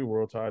the AEW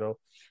World title.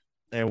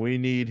 And we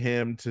need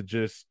him to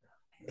just,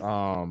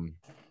 have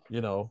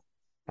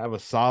a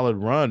solid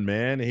run,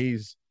 man.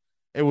 It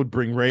would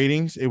bring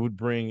ratings. It would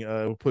bring,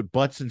 it would put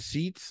butts in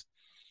seats.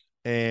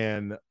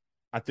 And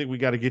I think we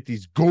got to get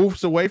these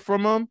goofs away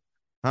from him.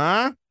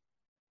 Huh?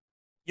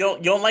 You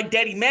don't like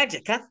Daddy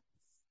Magic, huh?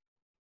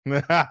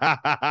 We're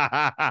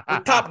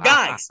top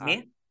guys,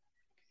 man.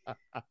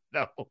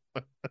 No.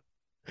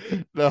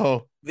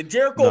 The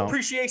Jericho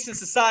Appreciation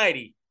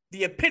Society,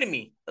 the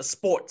epitome of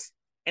sports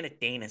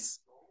entertainers.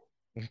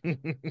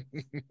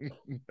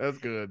 That's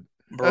good.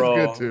 Bro,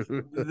 that's good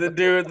too.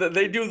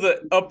 They do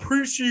the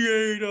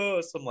appreciate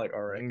us. I'm like,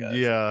 all right, guys.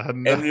 Yeah.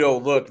 And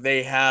look,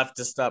 they have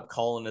to stop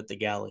calling it the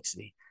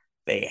Galaxy.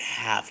 They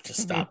have to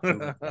stop doing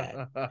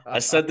that. I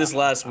said this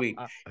last week.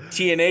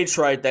 TNA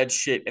tried that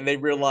shit, and they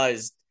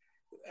realized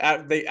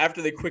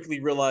after they quickly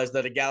realized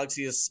that a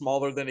galaxy is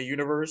smaller than a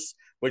universe,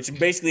 which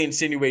basically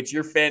insinuates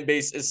your fan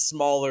base is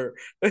smaller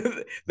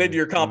than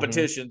your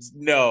competition's.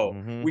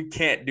 No, we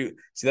can't do.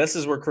 See, this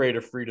is where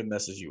creative freedom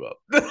messes you up.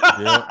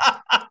 Yeah.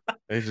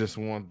 They just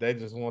want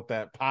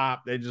that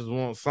pop. They just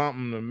want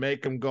something to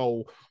make them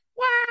go.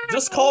 Wow.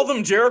 Just call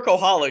them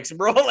Jericho-holics,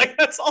 bro. Like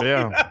that's all you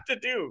have to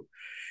do.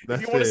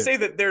 If you want to say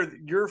that they're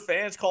your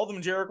fans, call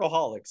them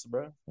Jericho-holics,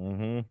 bro.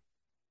 I'm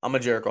a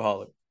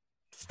Jericho-holic,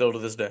 still to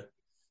this day.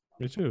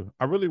 Me too.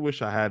 I really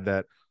wish I had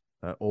that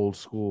old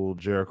school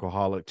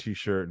Jericho-holic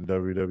T-shirt in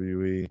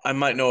WWE. I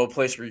might know a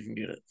place where you can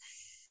get it.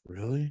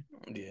 Really?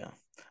 Yeah,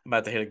 I'm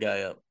about to hit a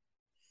guy up.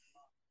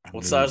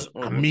 What size?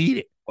 I need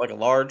it. Like a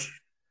large?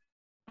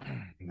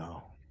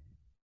 No.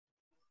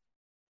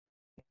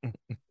 You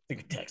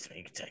can text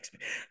me.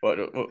 What?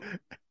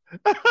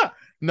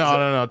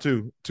 No.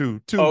 Two's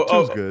good.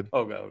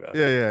 Okay.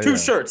 Yeah. Two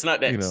shirts, not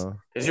that.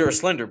 Because you're a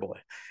slender boy.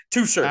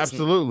 Two shirts.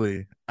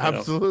 Absolutely.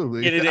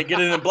 Get it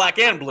in black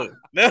and blue.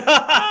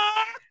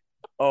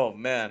 Oh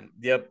man,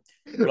 yep.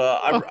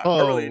 I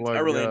really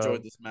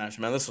enjoyed this match,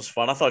 man. This was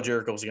fun. I thought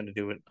Jericho was going to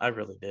do it. I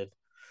really did.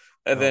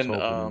 And then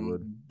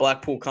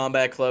Blackpool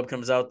Combat Club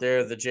comes out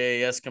there. The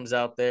JAS comes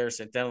out there.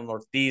 Santana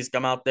Ortiz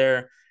come out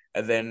there.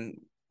 And then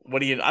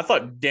I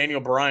thought Daniel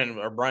Bryan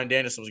or Bryan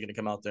Danielson was going to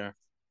come out there,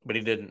 but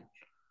he didn't.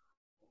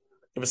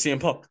 It was CM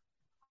Punk.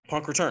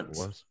 Punk returns.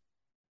 It was.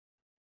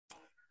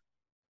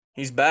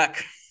 He's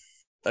back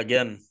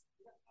again.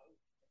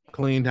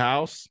 Cleaned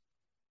house.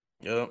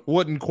 Yeah.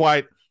 Wasn't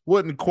quite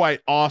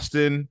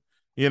Austin.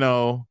 It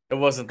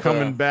wasn't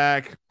coming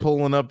back,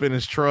 pulling up in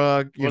his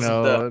truck.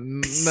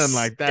 Nothing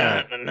like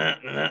that.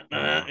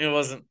 It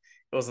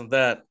wasn't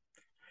that.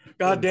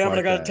 God damn it!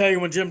 I gotta tell you,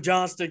 when Jim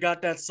Johnston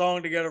got that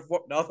song together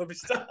for let me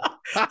stop.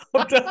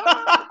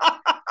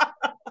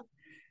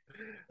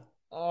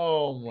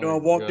 Oh my! I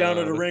walked down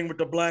to the ring with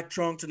the black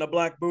trunks and the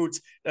black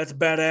boots. That's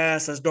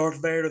badass. That's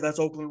Darth Vader. That's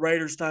Oakland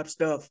Raiders type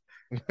stuff.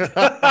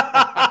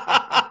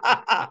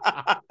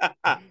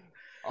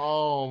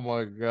 Oh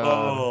my god!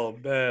 Oh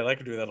man, I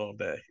could do that all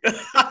day.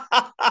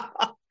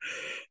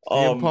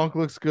 Punk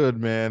looks good,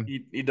 man.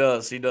 He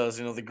does.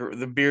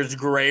 The beard's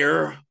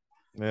grayer.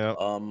 Yeah.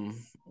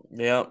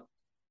 Yep.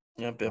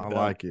 I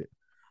like it.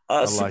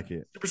 I like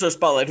it. Superstar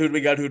Spotlight. Who do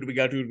we got?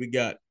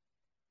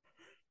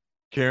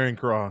 Karrion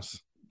Kross.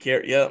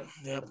 Yep.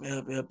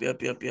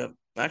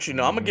 Actually,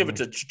 no, I'm gonna give it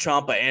to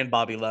Ciampa and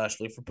Bobby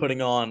Lashley for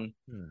putting on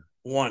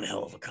one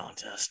hell of a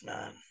contest,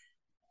 man.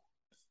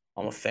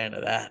 I'm a fan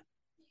of that.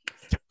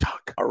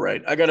 TikTok. All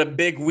right, I got a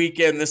big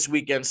weekend this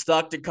weekend.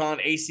 Stockton Con,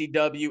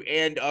 ACW,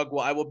 and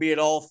UGWA. I will be at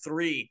all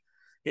three.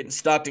 Hitting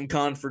Stockton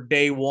Con for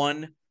day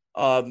one.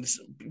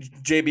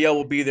 JBL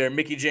will be there.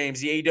 Mickey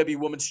James, the AEW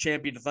Women's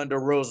Champion, Thunder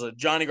Rosa.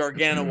 Johnny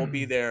Gargano will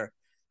be there.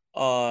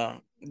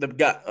 The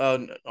guy.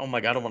 Oh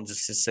my God, I don't want to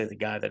just say the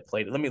guy that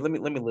played it. Let me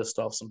list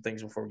off some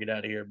things before we get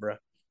out of here, bro.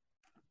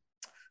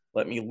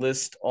 Let me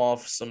list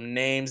off some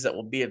names that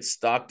will be at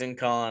Stockton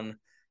Con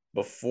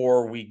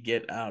before we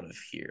get out of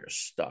here.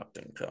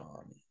 Stockton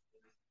Con.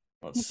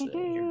 Let's see.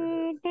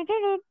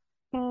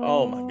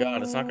 Oh my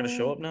God, it's not going to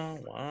show up now.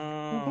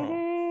 Wow.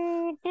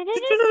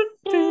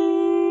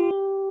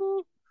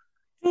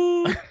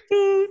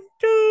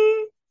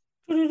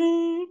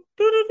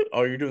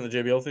 Oh, you're doing the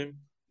JBL theme?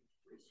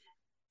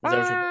 Is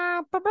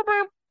that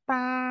what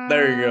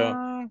there you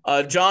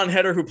go. John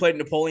Heder, who played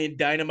Napoleon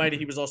Dynamite,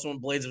 he was also in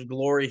Blades of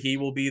Glory. He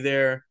will be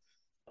there.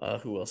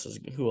 Who else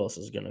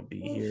is gonna be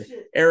here?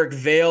 Eric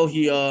Vale,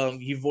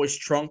 he voiced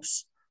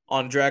Trunks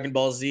on Dragon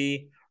Ball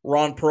Z.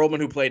 Ron Perlman,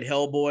 who played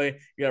Hellboy.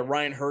 You got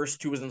Ryan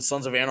Hurst, who was in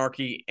Sons of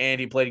Anarchy,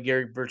 and he played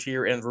Gary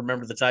Bertier and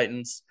Remember the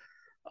Titans.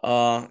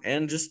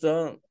 And just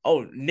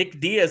Nick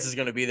Diaz is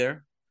gonna be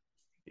there.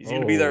 He's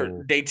gonna be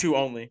there day 2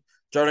 only.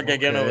 Jordan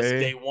Gargano is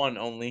day 1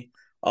 only.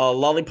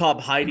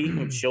 Lollipop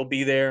Heidi, she'll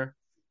be there.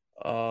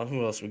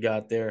 Who else we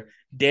got there?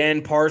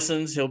 Dan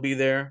Parsons, he'll be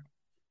there.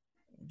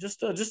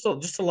 Just a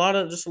lot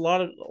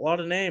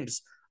of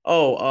names.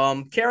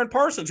 Karen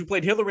Parsons, who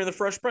played Hillary in the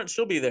Fresh Prince,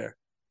 she'll be there.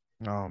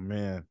 Oh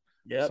man,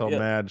 yeah,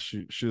 mad.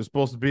 She was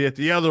supposed to be at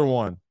the other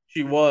one.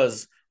 She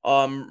was.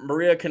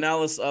 Maria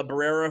Canales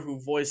Barrera,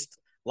 who voiced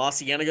La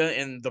Cienega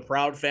in The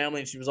Proud Family,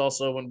 and she was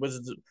also in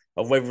Wizards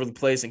of Waverly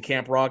Place and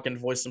Camp Rock, and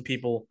voiced some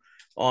people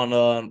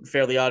on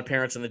Fairly Odd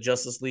Parents and the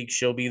Justice League.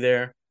 She'll be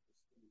there.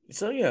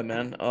 So yeah,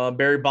 man.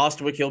 Barry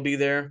Bostwick, he'll be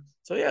there.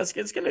 So yeah,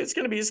 it's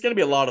gonna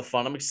be a lot of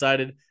fun. I'm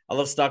excited. I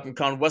love Stockton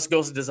Con. West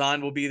Coast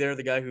Design will be there.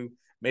 The guy who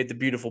made the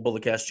beautiful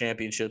Bulletcast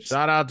Championships.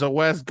 Shout out to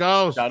West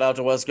Coast.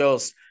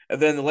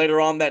 And then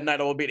later on that night,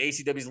 I will be at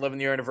ACW's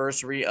 11th year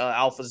anniversary.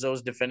 Alpha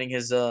Zoe's defending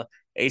his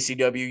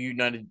ACW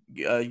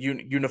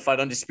Unified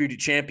Undisputed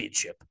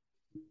Championship.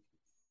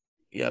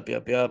 Yep.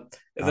 And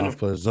then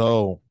Alpha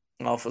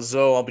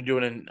Zoe, I'll be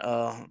doing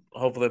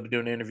hopefully I'll be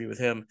doing an interview with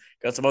him.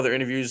 Got some other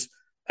interviews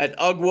at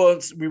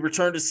UGWA. We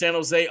return to San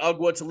Jose.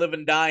 UGWA to Live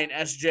and Die in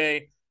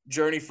SJ.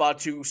 Journey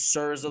Fatu,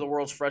 Sirs of the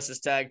World's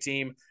Freshest Tag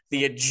Team.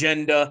 The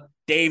Agenda,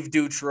 Dave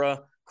Dutra,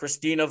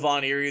 Christina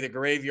Von Eerie, The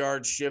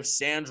Graveyard Shift,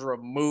 Sandra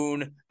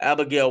Moon,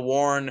 Abigail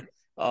Warren,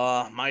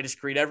 Midas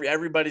Creed.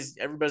 Everybody's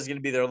going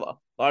to be there. A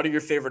lot of your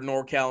favorite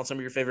NorCal and some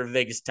of your favorite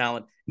Vegas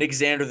talent. Nick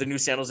Xander, the new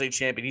San Jose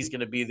champion, he's going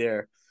to be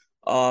there.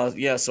 So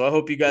I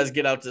hope you guys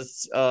get out to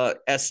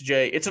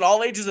SJ. It's an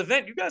all ages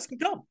event. You guys can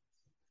come.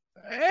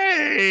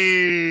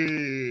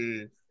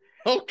 Hey,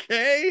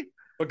 okay.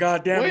 But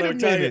goddamn, let me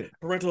tell you,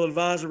 parental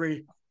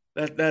advisory.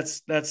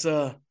 That's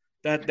a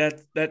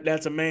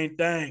main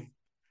thing.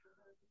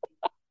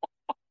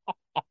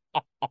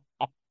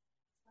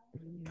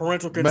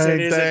 Parental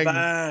consent is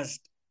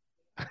advised.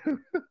 I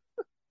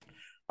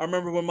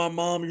remember when my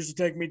mom used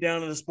to take me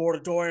down to the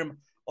sportatorium.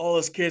 All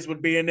us kids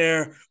would be in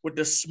there with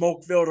the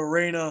smoke-filled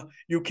arena.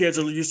 You kids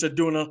are used to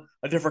doing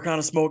a different kind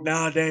of smoke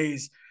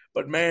nowadays.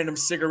 But man, them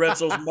cigarettes,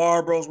 those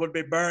Marlboros would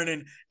be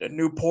burning, the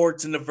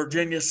Newports and the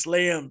Virginia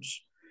Slims.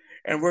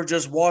 And we're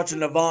just watching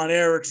the Von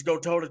Erichs go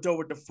toe-to-toe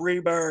with the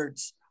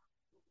Freebirds.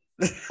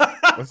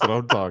 That's what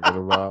I'm talking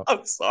about.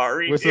 I'm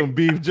sorry. With some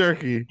beef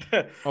jerky.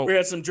 We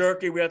had some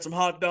jerky. We had some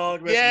hot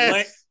dogs. We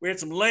had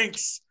some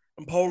links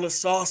and Polish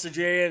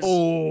sausages.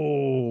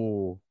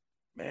 Oh.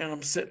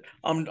 Man,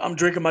 I'm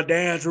drinking my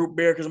dad's root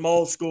beer because I'm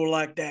old school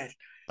like that.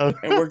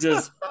 And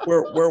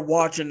we're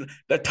watching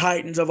the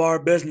titans of our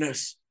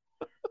business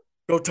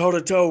go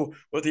toe-to-toe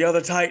with the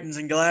other titans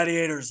and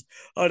gladiators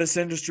of this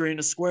industry in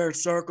a squared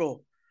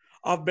circle.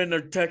 I've been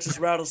to Texas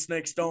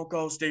Rattlesnake, Stone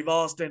Cold Steve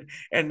Austin,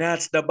 and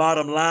that's the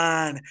bottom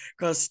line,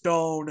 because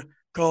Stone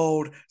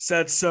Cold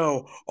said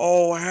so.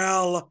 Oh,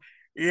 hell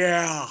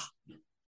yeah.